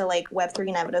led into Web3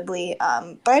 inevitably.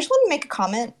 But I just want to make a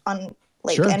comment on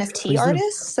Sure, NFT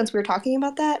artists, since we were talking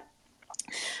about that.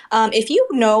 If you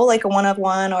know a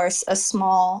one-of-one or a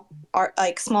small art,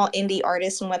 small indie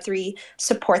artist in Web3,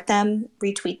 support them,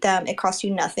 retweet them. It costs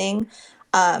you nothing.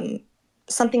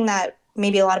 Something that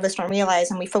maybe a lot of us don't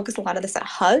realize, and we focus a lot of this at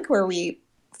Hug, where we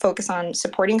focus on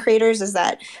supporting creators, is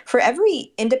that for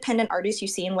every independent artist you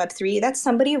see in Web3, that's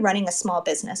somebody running a small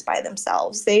business by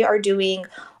themselves. They are doing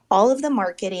all of the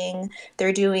marketing,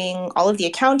 they're doing all of the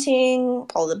accounting,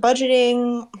 all the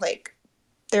budgeting,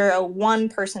 they're a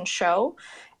one-person show.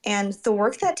 And the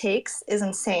work that takes is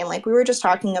insane. We were just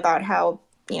talking about how,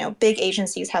 big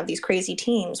agencies have these crazy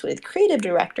teams with creative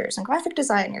directors and graphic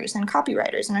designers and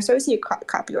copywriters and associate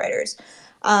copywriters.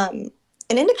 An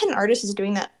independent artist is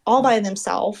doing that all by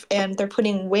themselves, and they're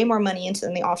putting way more money into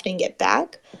than they often get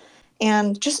back.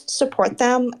 And just support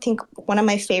them. I think one of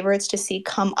my favorites to see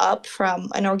come up from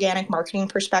an organic marketing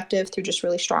perspective through just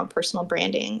really strong personal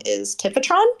branding is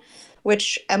Tiffatron,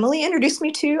 which Emelee introduced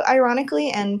me to, ironically.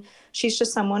 And she's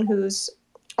just someone who's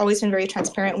always been very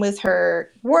transparent with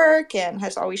her work and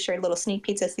has always shared little sneak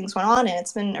peeks as things went on. And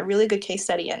it's been a really good case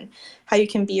study in how you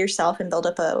can be yourself and build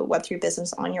up a Web3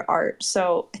 business on your art.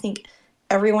 So I think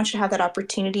everyone should have that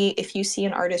opportunity. If you see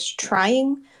an artist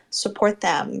trying, support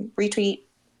them, retweet,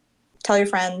 tell your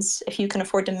friends. If you can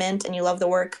afford to mint and you love the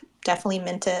work, definitely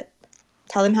mint it.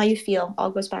 Tell them how you feel. All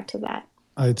goes back to that.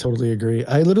 I totally agree.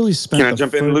 I literally spent. Can I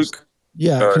jump in, Luke?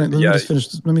 Yeah. Let me just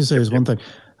finish. Let me say this one thing.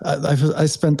 I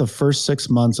spent the first 6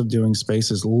 months of doing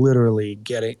spaces literally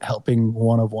helping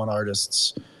one-of-one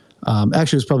artists. Actually,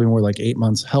 it was probably more like 8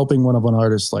 months helping one-of-one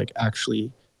artists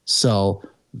actually sell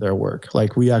their work.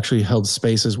 We actually held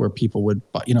spaces where people would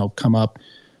come up,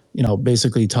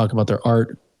 basically talk about their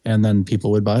art, and then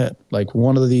people would buy it.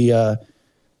 One of the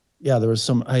there was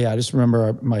some. I just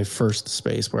remember my first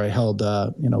space where I held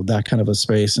that kind of a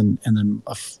space, and then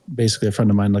basically a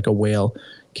friend of mine, a whale,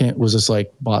 was just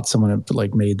like bought someone and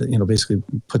like made, basically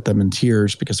put them in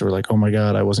tears because they were like, oh my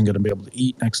God, I wasn't going to be able to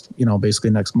eat basically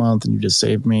next month. And you just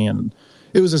saved me. And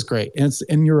it was just great.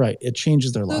 And you're right. It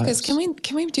changes their lives. Lucas, can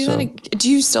we do that?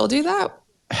 Do you still do that?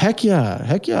 Heck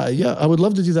yeah. Yeah. I would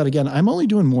love to do that again. I'm only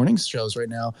doing morning shows right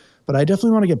now, but I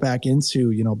definitely want to get back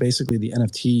into, basically the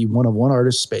NFT one-of-one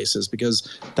artist spaces,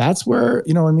 because that's where,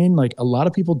 like a lot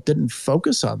of people didn't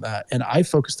focus on that. And I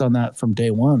focused on that from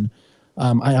day one.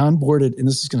 I onboarded, and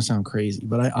this is going to sound crazy,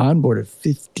 but I onboarded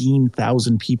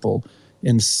 15,000 people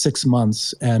in 6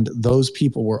 months. And those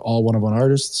people were all one-of-one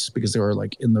artists because they were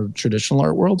like in the traditional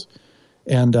art world.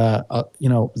 And,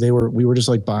 we were just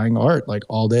like buying art like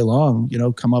all day long,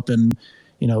 come up and,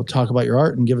 talk about your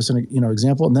art and give us an,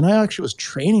 example. And then I actually was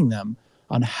training them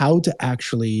on how to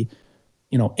actually,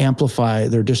 amplify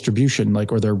their distribution,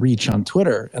 like, or their reach on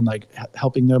Twitter, and like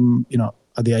helping them,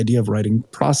 the idea of writing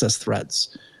process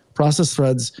threads. Process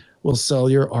threads will sell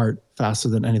your art faster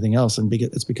than anything else. And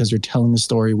it's because you're telling a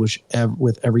story with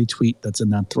every tweet that's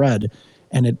in that thread.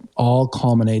 And it all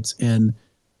culminates in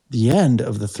the end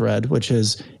of the thread, which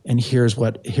is, and here's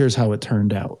how it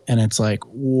turned out. And it's like,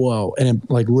 whoa. And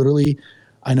it, like, literally,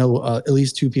 I know at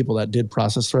least 2 people that did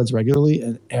process threads regularly.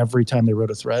 And every time they wrote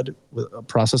a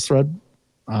process thread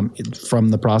from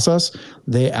the process,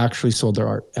 they actually sold their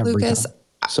art every time.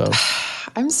 So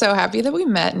I'm so happy that we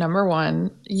met. Number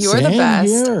one, you're the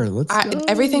best. Here. Let's go.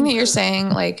 Everything that you're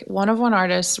saying, like, one-of-one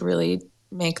artists really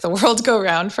make the world go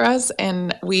round for us.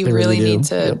 And we really need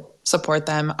to support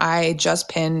them. I just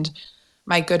pinned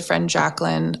my good friend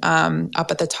Jacqueline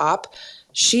up at the top.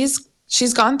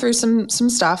 She's gone through some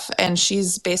stuff, and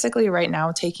she's basically right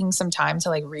now taking some time to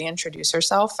like reintroduce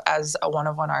herself as a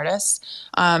one-of-one artist.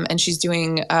 And she's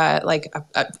doing like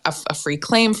a free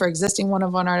claim for existing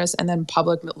one-of-one artists, and then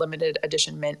public limited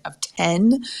edition mint of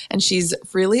 10. And she's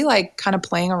really like kind of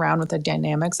playing around with the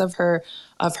dynamics of her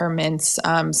mints.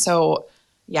 So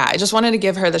yeah, I just wanted to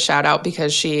give her the shout out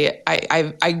because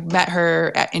I met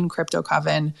her in Crypto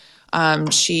Coven. I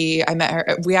met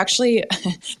her. We actually,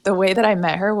 the way that I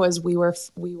met her was we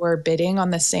were bidding on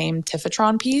the same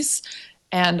Tiffatron piece,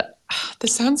 and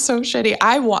this sounds so shitty.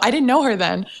 I didn't know her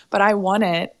then, but I won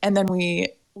it, and then we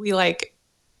like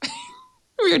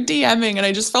we were DMing, and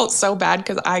I just felt so bad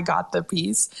because I got the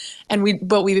piece, and we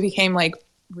became like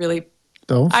really.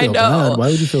 Don't feel bad. Why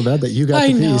would you feel bad that you got the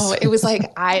piece? I know. It was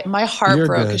like my heart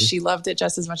broke because she loved it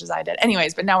just as much as I did.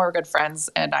 Anyways, but now we're good friends,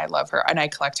 and I love her, and I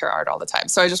collect her art all the time.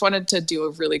 So I just wanted to do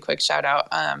a really quick shout out.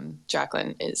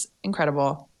 Jacqueline is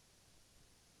incredible.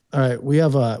 All right, we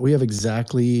have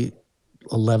exactly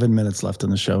 11 minutes left in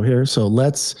the show here, so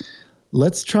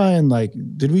let's try and like,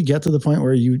 did we get to the point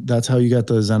where that's how you got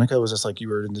the Zeneca? It was just like you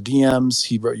were in the DMs,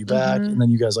 he wrote you back, and then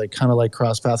you guys like kind of like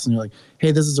cross paths, and you're like,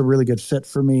 hey, this is a really good fit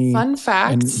for me. Fun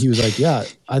fact. And he was like, yeah,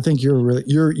 I think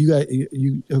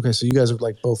okay, so you guys have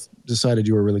like both decided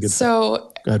you were a really good fit.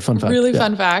 Go ahead, fun fact. Really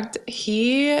fun fact.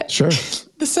 Sure.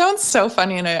 This sounds so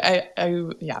funny, and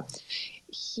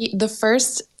the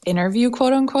first interview,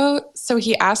 quote unquote, so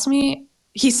he asked me,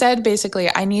 he said basically,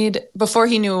 before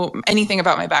he knew anything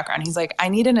about my background, he's like, I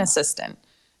need an assistant.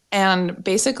 And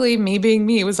basically me being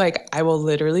me was like, I will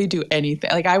literally do anything.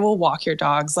 Like, I will walk your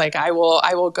dogs. Like, I will,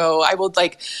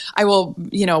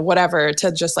 whatever,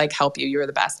 to just like help you. You're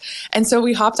the best. And so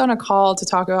we hopped on a call to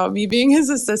talk about me being his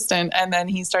assistant. And then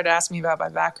he started asking me about my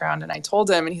background, and I told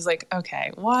him, and he's like,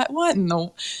 okay, what in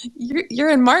the, you're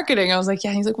in marketing. I was like, yeah.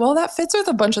 And he's like, well, that fits with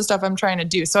a bunch of stuff I'm trying to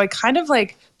do. So I kind of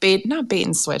like not bait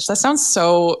and switch. That sounds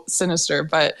so sinister,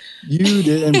 but you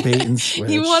didn't bait and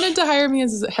switch. He wanted to hire me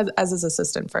as his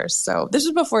assistant first. So this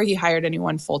was before he hired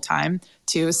anyone full time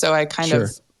too. So I kind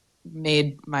of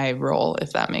made my role,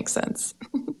 if that makes sense.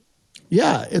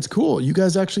 Yeah, it's cool. You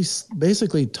guys actually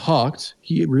basically talked.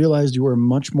 He realized you were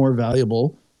much more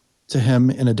valuable to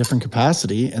him in a different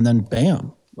capacity, and then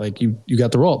bam, like you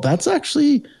got the role. That's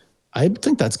actually, I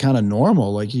think that's kind of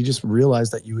normal. Like, you just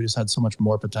realized that you just had so much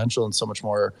more potential and so much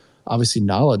more, obviously,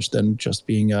 knowledge than just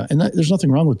being there's nothing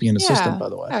wrong with being an assistant, by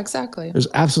the way. Yeah, exactly. There's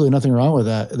absolutely nothing wrong with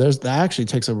that. That actually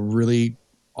takes a really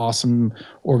awesome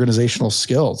organizational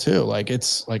skill too. Like,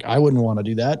 it's like, I wouldn't want to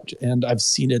do that. And I've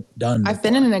seen it done. I've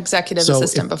been an executive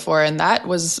assistant before, and that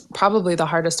was probably the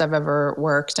hardest I've ever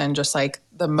worked. And just like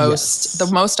the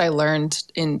most I learned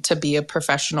to be a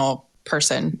professional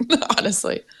person,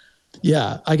 honestly.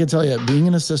 Yeah, I can tell you, being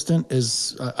an assistant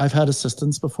is, I've had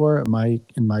assistants before in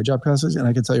my job classes, and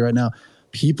I can tell you right now,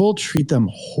 people treat them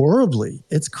horribly.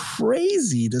 It's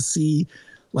crazy to see.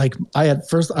 Like, I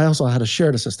also had a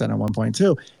shared assistant at one point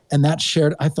too. And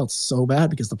I felt so bad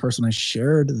because the person I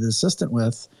shared the assistant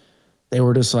with, they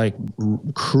were just like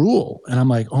cruel. And I'm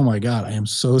like, oh my God, I am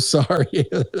so sorry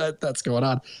that's going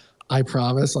on. I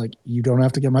promise, like, you don't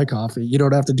have to get my coffee. You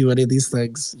don't have to do any of these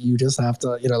things. You just have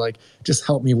to, like, just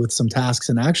help me with some tasks.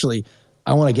 And actually,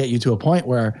 I want to get you to a point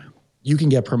where you can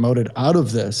get promoted out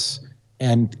of this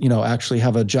and, actually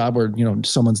have a job where,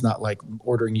 someone's not like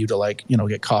ordering you to like,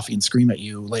 get coffee and scream at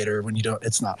you later when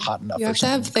it's not hot enough. You have to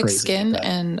have thick skin.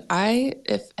 Like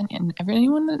and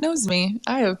anyone that knows me,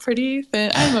 I have pretty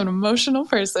thin, I'm an emotional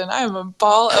person. I am a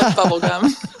ball of bubble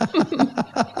gum.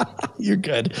 You're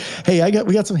good. Hey,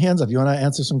 we got some hands up. You want to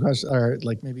answer some questions or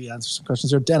like maybe answer some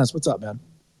questions here? Dennis, what's up, man?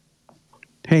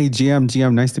 Hey,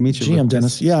 GM, nice to meet you. GM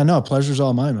Dennis. Yeah, no, pleasure's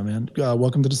all mine, my man.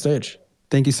 Welcome to the stage.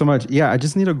 Thank you so much. Yeah, I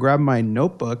just need to grab my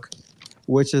notebook,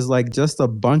 which is like just a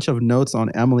bunch of notes on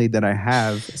Emelee that I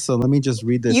have. So let me just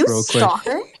read this real quick.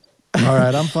 Stalker? All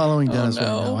right, I'm following Dennis right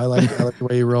now. I like the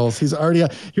way he rolls. He's already.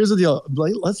 Here's the deal.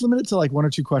 Let's limit it to like one or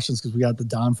two questions because we got the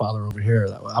Don Father over here.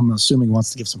 That I'm assuming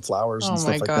wants to give some flowers and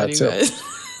stuff like that too. Guys.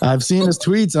 I've seen his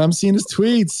tweets.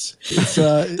 This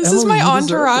Emelee, is my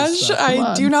entourage.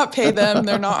 I do not pay them.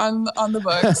 They're not on the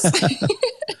books.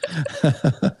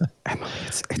 Emelee,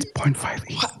 it's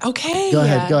 0.5. Okay.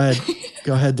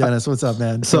 Go ahead, Dennis. What's up,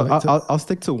 man? So I'll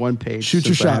stick to one page. Shoot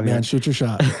your shot, man. Shoot your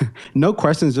shot. No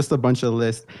questions, just a bunch of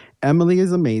lists. Emelee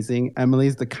is amazing. Emelee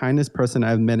is the kindest person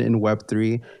I've met in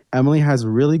Web3. Emelee has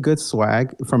really good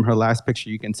swag. From her last picture,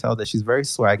 you can tell that she's very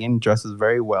swagging, dresses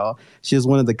very well. She is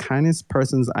one of the kindest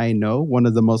persons I know, one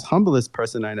of the most humblest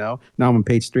person I know. Now I'm on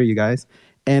page 3, you guys.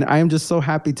 And I am just so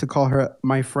happy to call her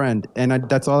my friend. And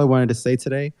that's all I wanted to say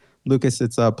today. Lucas,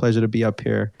 it's a pleasure to be up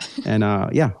here, and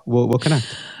we'll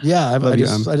connect. Yeah, I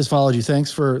just followed you.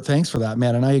 Thanks for that,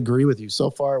 man. And I agree with you.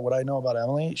 So far, what I know about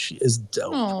Emelee, she is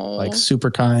dope. Aww. Like super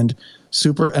kind,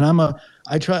 and I'm a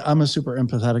super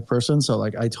empathetic person, so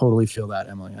like I totally feel that,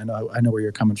 Emelee. I know where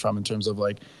you're coming from in terms of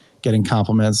like getting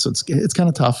compliments. It's kind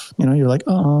of tough, you're like,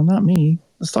 oh, not me.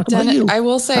 Let's talk about you. I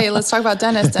will say, let's talk about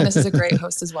Dennis. Dennis is a great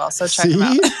host as well. So check him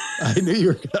out. I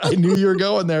knew you were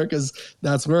going there because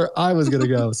that's where I was going to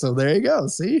go. So there you go.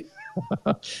 See?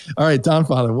 All right, Don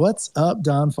Father. What's up,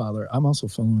 Don Father? I'm also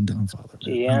following Don Father.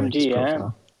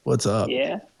 GM. What's up?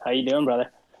 Yeah. How you doing, brother?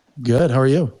 Good. How are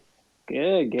you?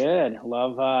 Good.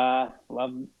 Love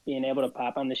being able to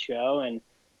pop on the show, and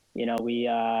we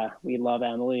love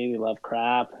Emelee. We love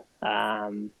Crap.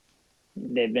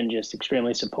 They've been just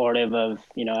extremely supportive of,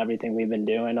 everything we've been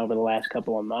doing over the last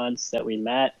couple of months that we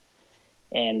met.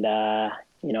 And,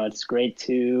 it's great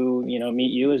to,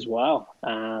 meet you as well.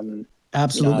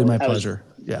 Absolutely. My pleasure.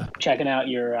 Yeah. Checking out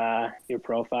your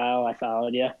profile. I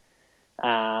followed you.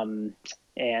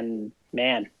 And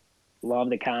man, love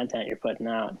the content you're putting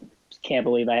out. Can't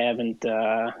believe I haven't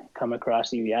come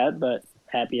across you yet, but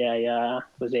happy I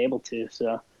was able to.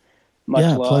 So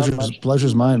much love.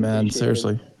 Pleasure's mine, man.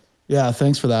 Seriously. Yeah,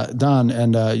 thanks for that, Don.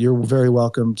 And you're very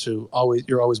welcome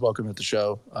you're always welcome at the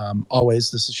show.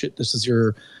 Always. This is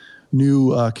your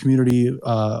new community,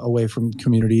 away from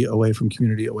community, away from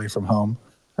community, away from home.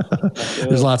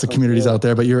 There's lots of communities out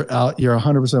there, but you're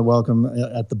 100% welcome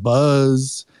at the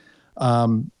Buzz.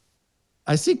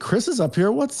 I see Chris is up here.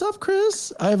 What's up,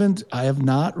 Chris? I have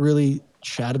not really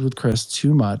chatted with Chris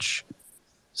too much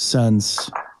since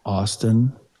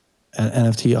Austin.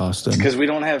 NFT Austin. Because we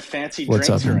don't have fancy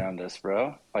drinks around us,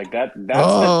 bro. Like that's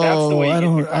the way you get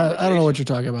your conversation. I don't know what you're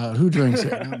talking about. Who drinks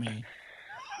here? Not me.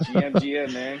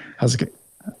 GM, man. How's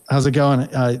it going?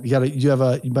 You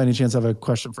by any chance have a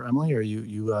question for Emelee, or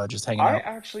you just hanging out? I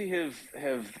actually have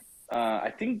I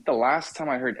think the last time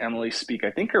I heard Emelee speak,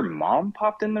 I think her mom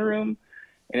popped in the room.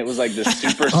 And it was like this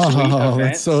super sweet event.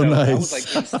 That's so nice. I was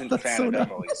like instant fan of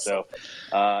Emelee. So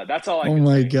that's all I can say. Oh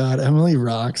my God, Emelee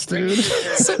rocks, dude.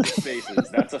 Spaces.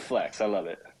 That's a flex. I love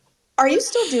it. Are you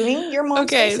still doing your mom's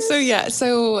spaces?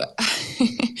 So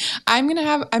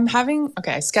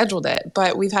I scheduled it,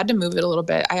 but we've had to move it a little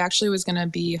bit. I actually was going to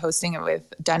be hosting it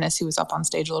with Dennis, who was up on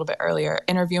stage a little bit earlier,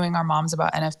 interviewing our moms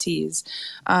about NFTs.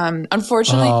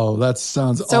 Unfortunately, that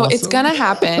sounds so awesome. It's going to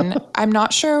happen. I'm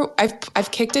not sure.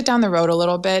 I've kicked it down the road a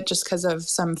little bit just because of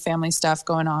some family stuff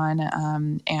going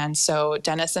on. And so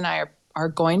Dennis and I are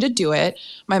going to do it.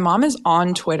 My mom is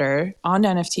on Twitter, on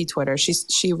NFT Twitter.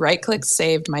 She right-clicked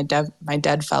saved my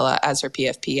dead fella as her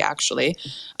PFP, actually.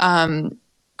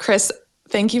 Chris,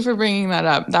 thank you for bringing that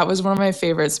up. That was one of my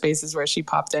favorite spaces where she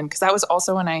popped in, because that was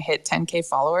also when I hit 10K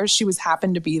followers. She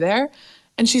happened to be there.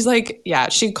 And she's like,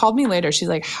 she called me later. She's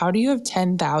like, how do you have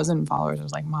 10,000 followers? I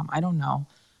was like, Mom, I don't know.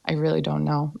 really don't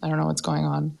know. I don't know what's going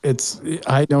on.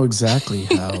 I know exactly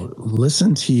how.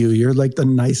 Listen to you. You're like the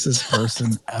nicest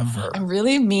person ever. I'm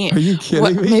really mean. Are you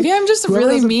kidding me? Maybe I'm just Whoever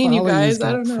really doesn't mean, you follow guys. you's got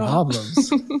I don't know.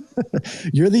 Problems.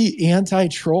 You're the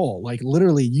anti-troll. Like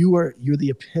literally, you're the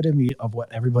epitome of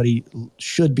what everybody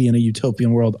should be in a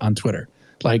utopian world on Twitter.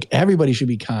 Like everybody should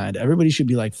be kind. Everybody should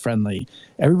be like friendly.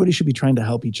 Everybody should be trying to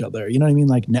help each other. You know what I mean?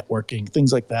 Like networking,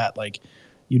 things like that. Like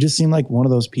you just seem like one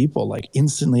of those people. Like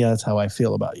instantly, that's how I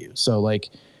feel about you. So like,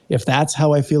 if that's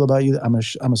how I feel about you,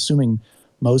 I'm assuming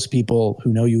most people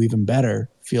who know you even better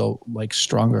feel like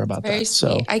stronger about Very that. sweet.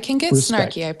 So I can get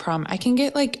respect. snarky. I promise. I can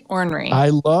get like ornery. I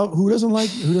love who doesn't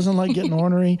like getting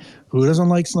ornery, who doesn't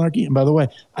like snarky. And by the way,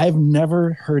 I've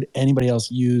never heard anybody else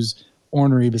use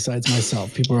ornery besides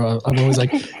myself. I'm always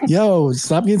like, yo,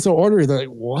 stop being so ornery. They're like,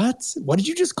 what did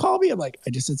you just call me? I'm like,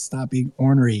 I just said stop being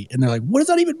ornery. And they're like, what does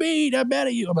that even mean? I'm mad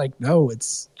at you. I'm like, no,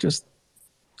 it's just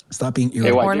stop being irritable.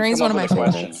 Hey, well, ornery is one of my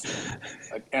favorites.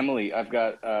 Emelee, I've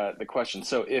got the question.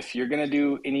 So if you're gonna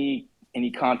do any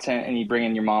content and you bring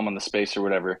in your mom on the space or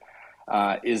whatever,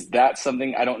 is that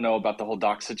something, I don't know about the whole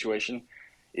doc situation,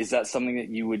 is that something that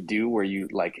you would do where you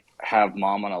like have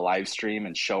mom on a live stream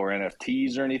and show her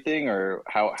NFTs or anything, or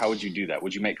how would you do that?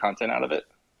 Would you make content out of it?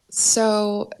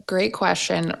 So great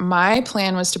question. My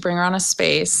plan was to bring her on a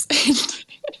space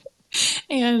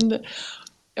and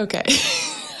okay.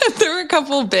 There were a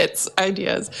couple of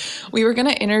ideas. We were going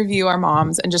to interview our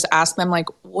moms and just ask them like,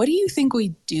 what do you think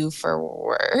we do for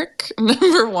work?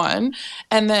 Number one.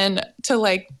 And then to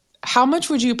like, how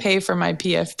much would you pay for my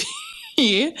PFP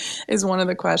is one of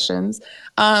the questions.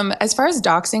 As far as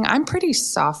doxing, I'm pretty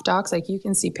soft dox. Like you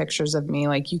can see pictures of me.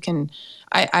 Like you can,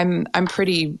 I'm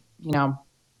pretty,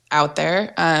 out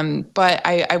there. But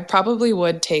I probably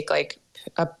would take like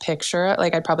a picture.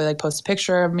 Like I'd probably like post a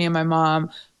picture of me and my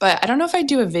mom, but I don't know if I'd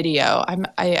do a video.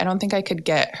 I don't think I could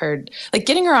get her, like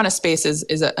getting her on a space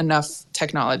is enough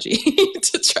technology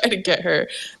to try to get her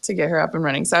up and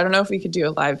running. So I don't know if we could do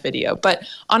a live video, but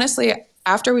honestly,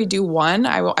 after we do one,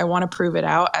 I want to prove it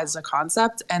out as a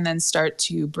concept and then start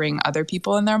to bring other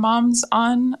people and their moms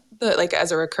on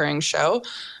as a recurring show.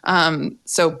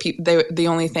 So the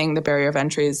only thing, the barrier of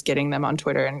entry is getting them on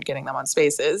Twitter and getting them on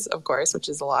spaces, of course, which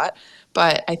is a lot.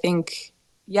 But I think,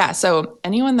 yeah, so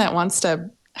anyone that wants to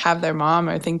have their mom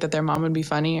or think that their mom would be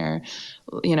funny or,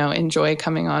 enjoy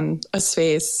coming on a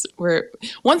space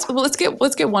let's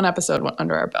get one episode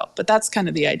under our belt, but that's kind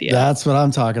of the idea. That's what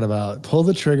I'm talking about. Pull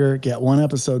the trigger, get one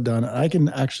episode done. I can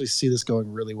actually see this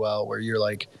going really well where you're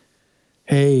like,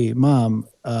 hey mom,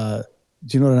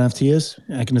 do you know what an NFT is?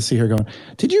 And I can just see her going,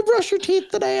 did you brush your teeth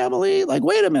today, Emelee? Like,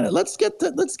 wait a minute. Let's get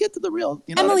to the real.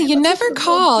 You know Emelee, you never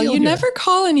call. You never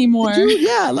call anymore.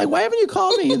 Yeah. Like, why haven't you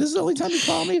called me? This is the only time you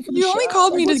call me. You only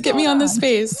called me to get me on the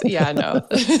space. Yeah, no,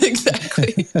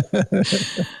 exactly.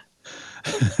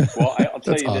 Well, I'll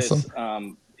tell you awesome.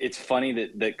 this. It's funny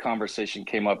that conversation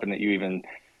came up and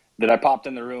that I popped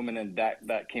in the room and then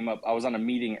that came up. I was on a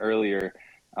meeting earlier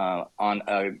on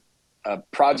a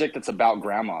project that's about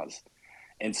grandmas.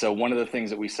 And so one of the things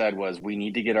that we said was we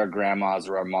need to get our grandmas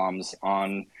or our moms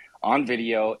on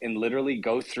video and literally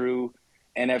go through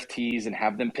NFTs and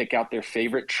have them pick out their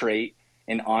favorite trait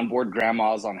and onboard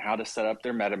grandmas on how to set up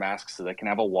their MetaMask so they can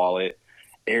have a wallet,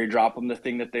 airdrop them the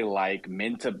thing that they like,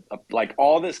 mint like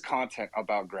all this content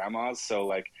about grandmas. So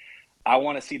like, I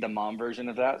want to see the mom version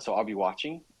of that. So I'll be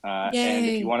watching. And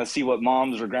if you want to see what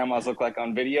moms or grandmas look like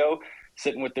on video,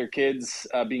 sitting with their kids,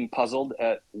 being puzzled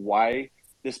at why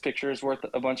this picture is worth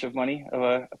a bunch of money, of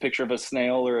a picture of a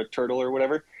snail or a turtle or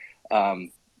whatever.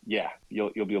 Yeah,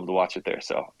 you'll be able to watch it there.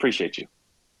 So appreciate you.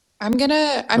 I'm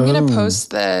gonna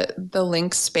post the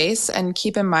link space, and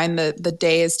keep in mind that the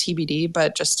day is TBD,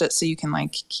 but just so you can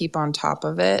like keep on top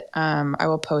of it, I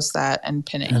will post that and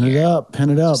pin it up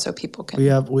so people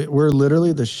can. We're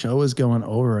literally, the show is going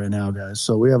over right now, guys.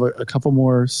 So we have a couple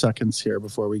more seconds here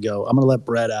before we go. I'm gonna let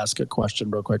Brad ask a question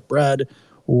real quick. Brad,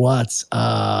 what's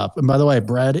up? And by the way,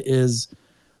 Brad is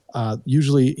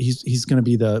usually he's gonna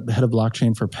be the head of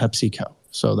blockchain for PepsiCo.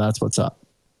 So that's what's up.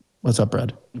 What's up,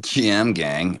 Brad? GM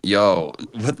gang. Yo,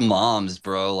 with moms,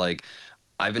 bro, like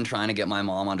I've been trying to get my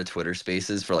mom onto Twitter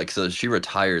Spaces for so she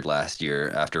retired last year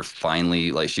after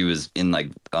finally she was in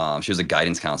she was a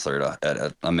guidance counselor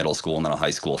at a middle school and then a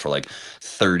high school for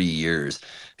 30 years.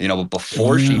 But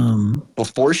before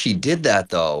she did that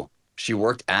though, she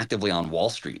worked actively on Wall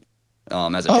Street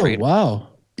as a trader. Oh, wow.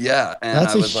 Yeah, and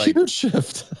that's a huge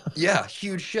shift. Yeah,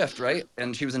 huge shift, right?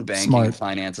 And she was in banking and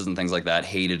finances and things like that.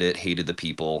 Hated it, hated the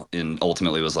people, and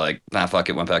ultimately was like, nah, fuck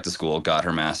it. Went back to school, got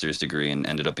her master's degree, and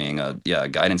ended up being a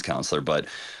guidance counselor. But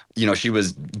she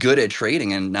was good at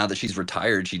trading, and now that she's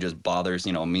retired, she just bothers,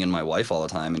 me and my wife all the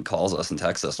time and calls us and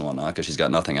texts us and whatnot because she's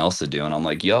got nothing else to do. And I'm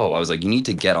like, I was like, you need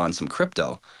to get on some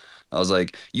crypto. I was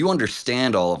like, you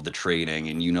understand all of the trading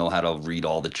and you know how to read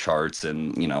all the charts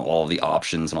and, all of the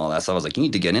options and all that stuff. I was like, you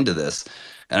need to get into this.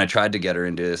 And I tried to get her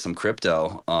into some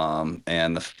crypto.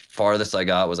 And the farthest I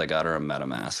got was I got her a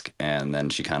MetaMask, and then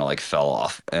she kind of like fell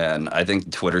off. And I think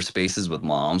Twitter Spaces with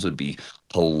moms would be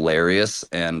hilarious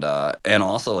and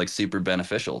also like super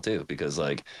beneficial too, because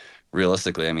like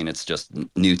realistically, I mean, it's just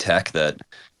new tech that,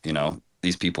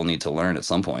 these people need to learn at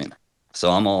some point. So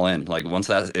I'm all in. Like once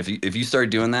that, if you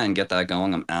start doing that and get that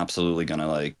going, I'm absolutely gonna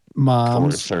like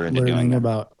Moms force her into doing learning that.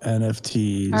 about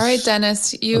NFTs. All right,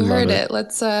 Dennis, you heard it.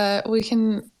 Let's we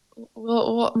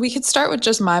could start with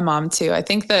just my mom too. I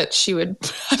think that she would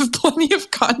have plenty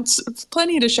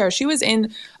to share. She was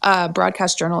in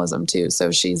broadcast journalism too,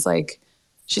 so she's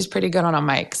pretty good on a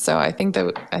mic. So I think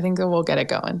that we'll get it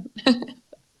going.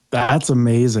 That's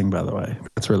amazing, by the way.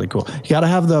 That's really cool. You gotta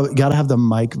have the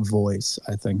mic voice,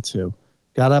 I think, too.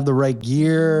 Gotta have the right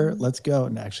gear. Let's go.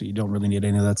 And actually, you don't really need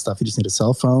any of that stuff. You just need a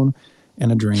cell phone and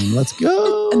a dream. Let's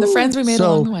go. And the friends we made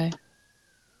along the way.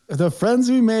 The friends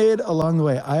we made along the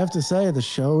way. I have to say, the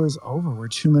show is over. We're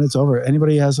 2 minutes over.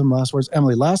 Anybody has some last words?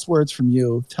 Emelee, last words from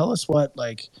you. Tell us what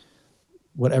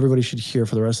everybody should hear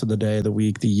for the rest of the day, the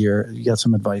week, the year. You got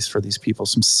some advice for these people,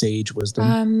 some sage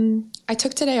wisdom. I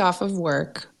took today off of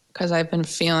work because I've been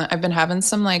having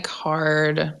some like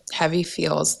hard, heavy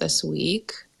feels this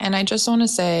week. And I just want to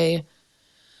say,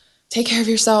 take care of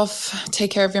yourself, take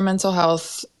care of your mental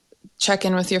health, check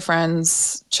in with your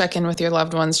friends, check in with your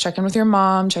loved ones, check in with your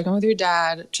mom, check in with your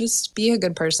dad. Just be a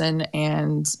good person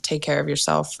and take care of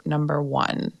yourself. Number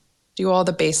one, do all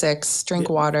the basics, drink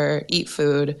water, eat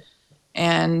food.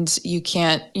 And you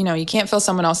can't fill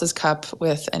someone else's cup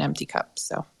with an empty cup.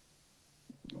 So.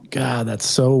 God, that's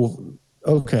so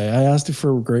okay. I asked you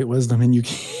for great wisdom and you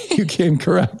came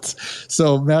correct.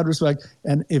 So mad respect.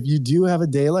 And if you do have a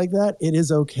day like that, it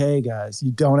is okay, guys.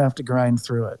 You don't have to grind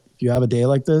through it. If you have a day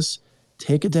like this,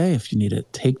 take a day if you need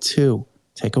it. Take 2.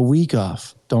 Take a week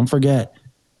off. Don't forget,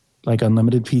 like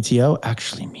unlimited PTO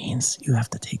actually means you have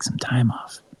to take some time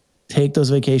off. Take those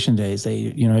vacation days.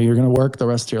 You're going to work the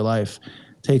rest of your life.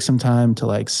 Take some time to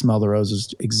like smell the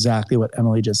roses, exactly what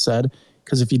Emelee just said.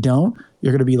 Because if you don't,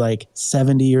 you're going to be like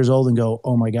 70 years old and go,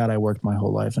 oh my God, I worked my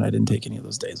whole life and I didn't take any of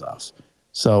those days off.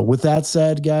 So with that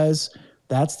said, guys,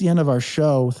 that's the end of our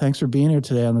show. Thanks for being here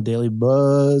today on the Daily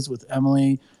Buzz with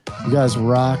Emelee. You guys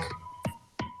rock.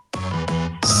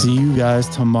 See you guys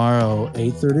tomorrow,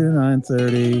 8:30 to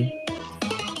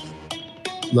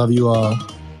 9:30. Love you all.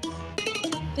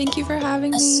 Thank you for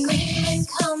having me.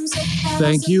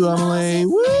 Thank you, Emelee.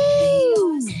 Woo!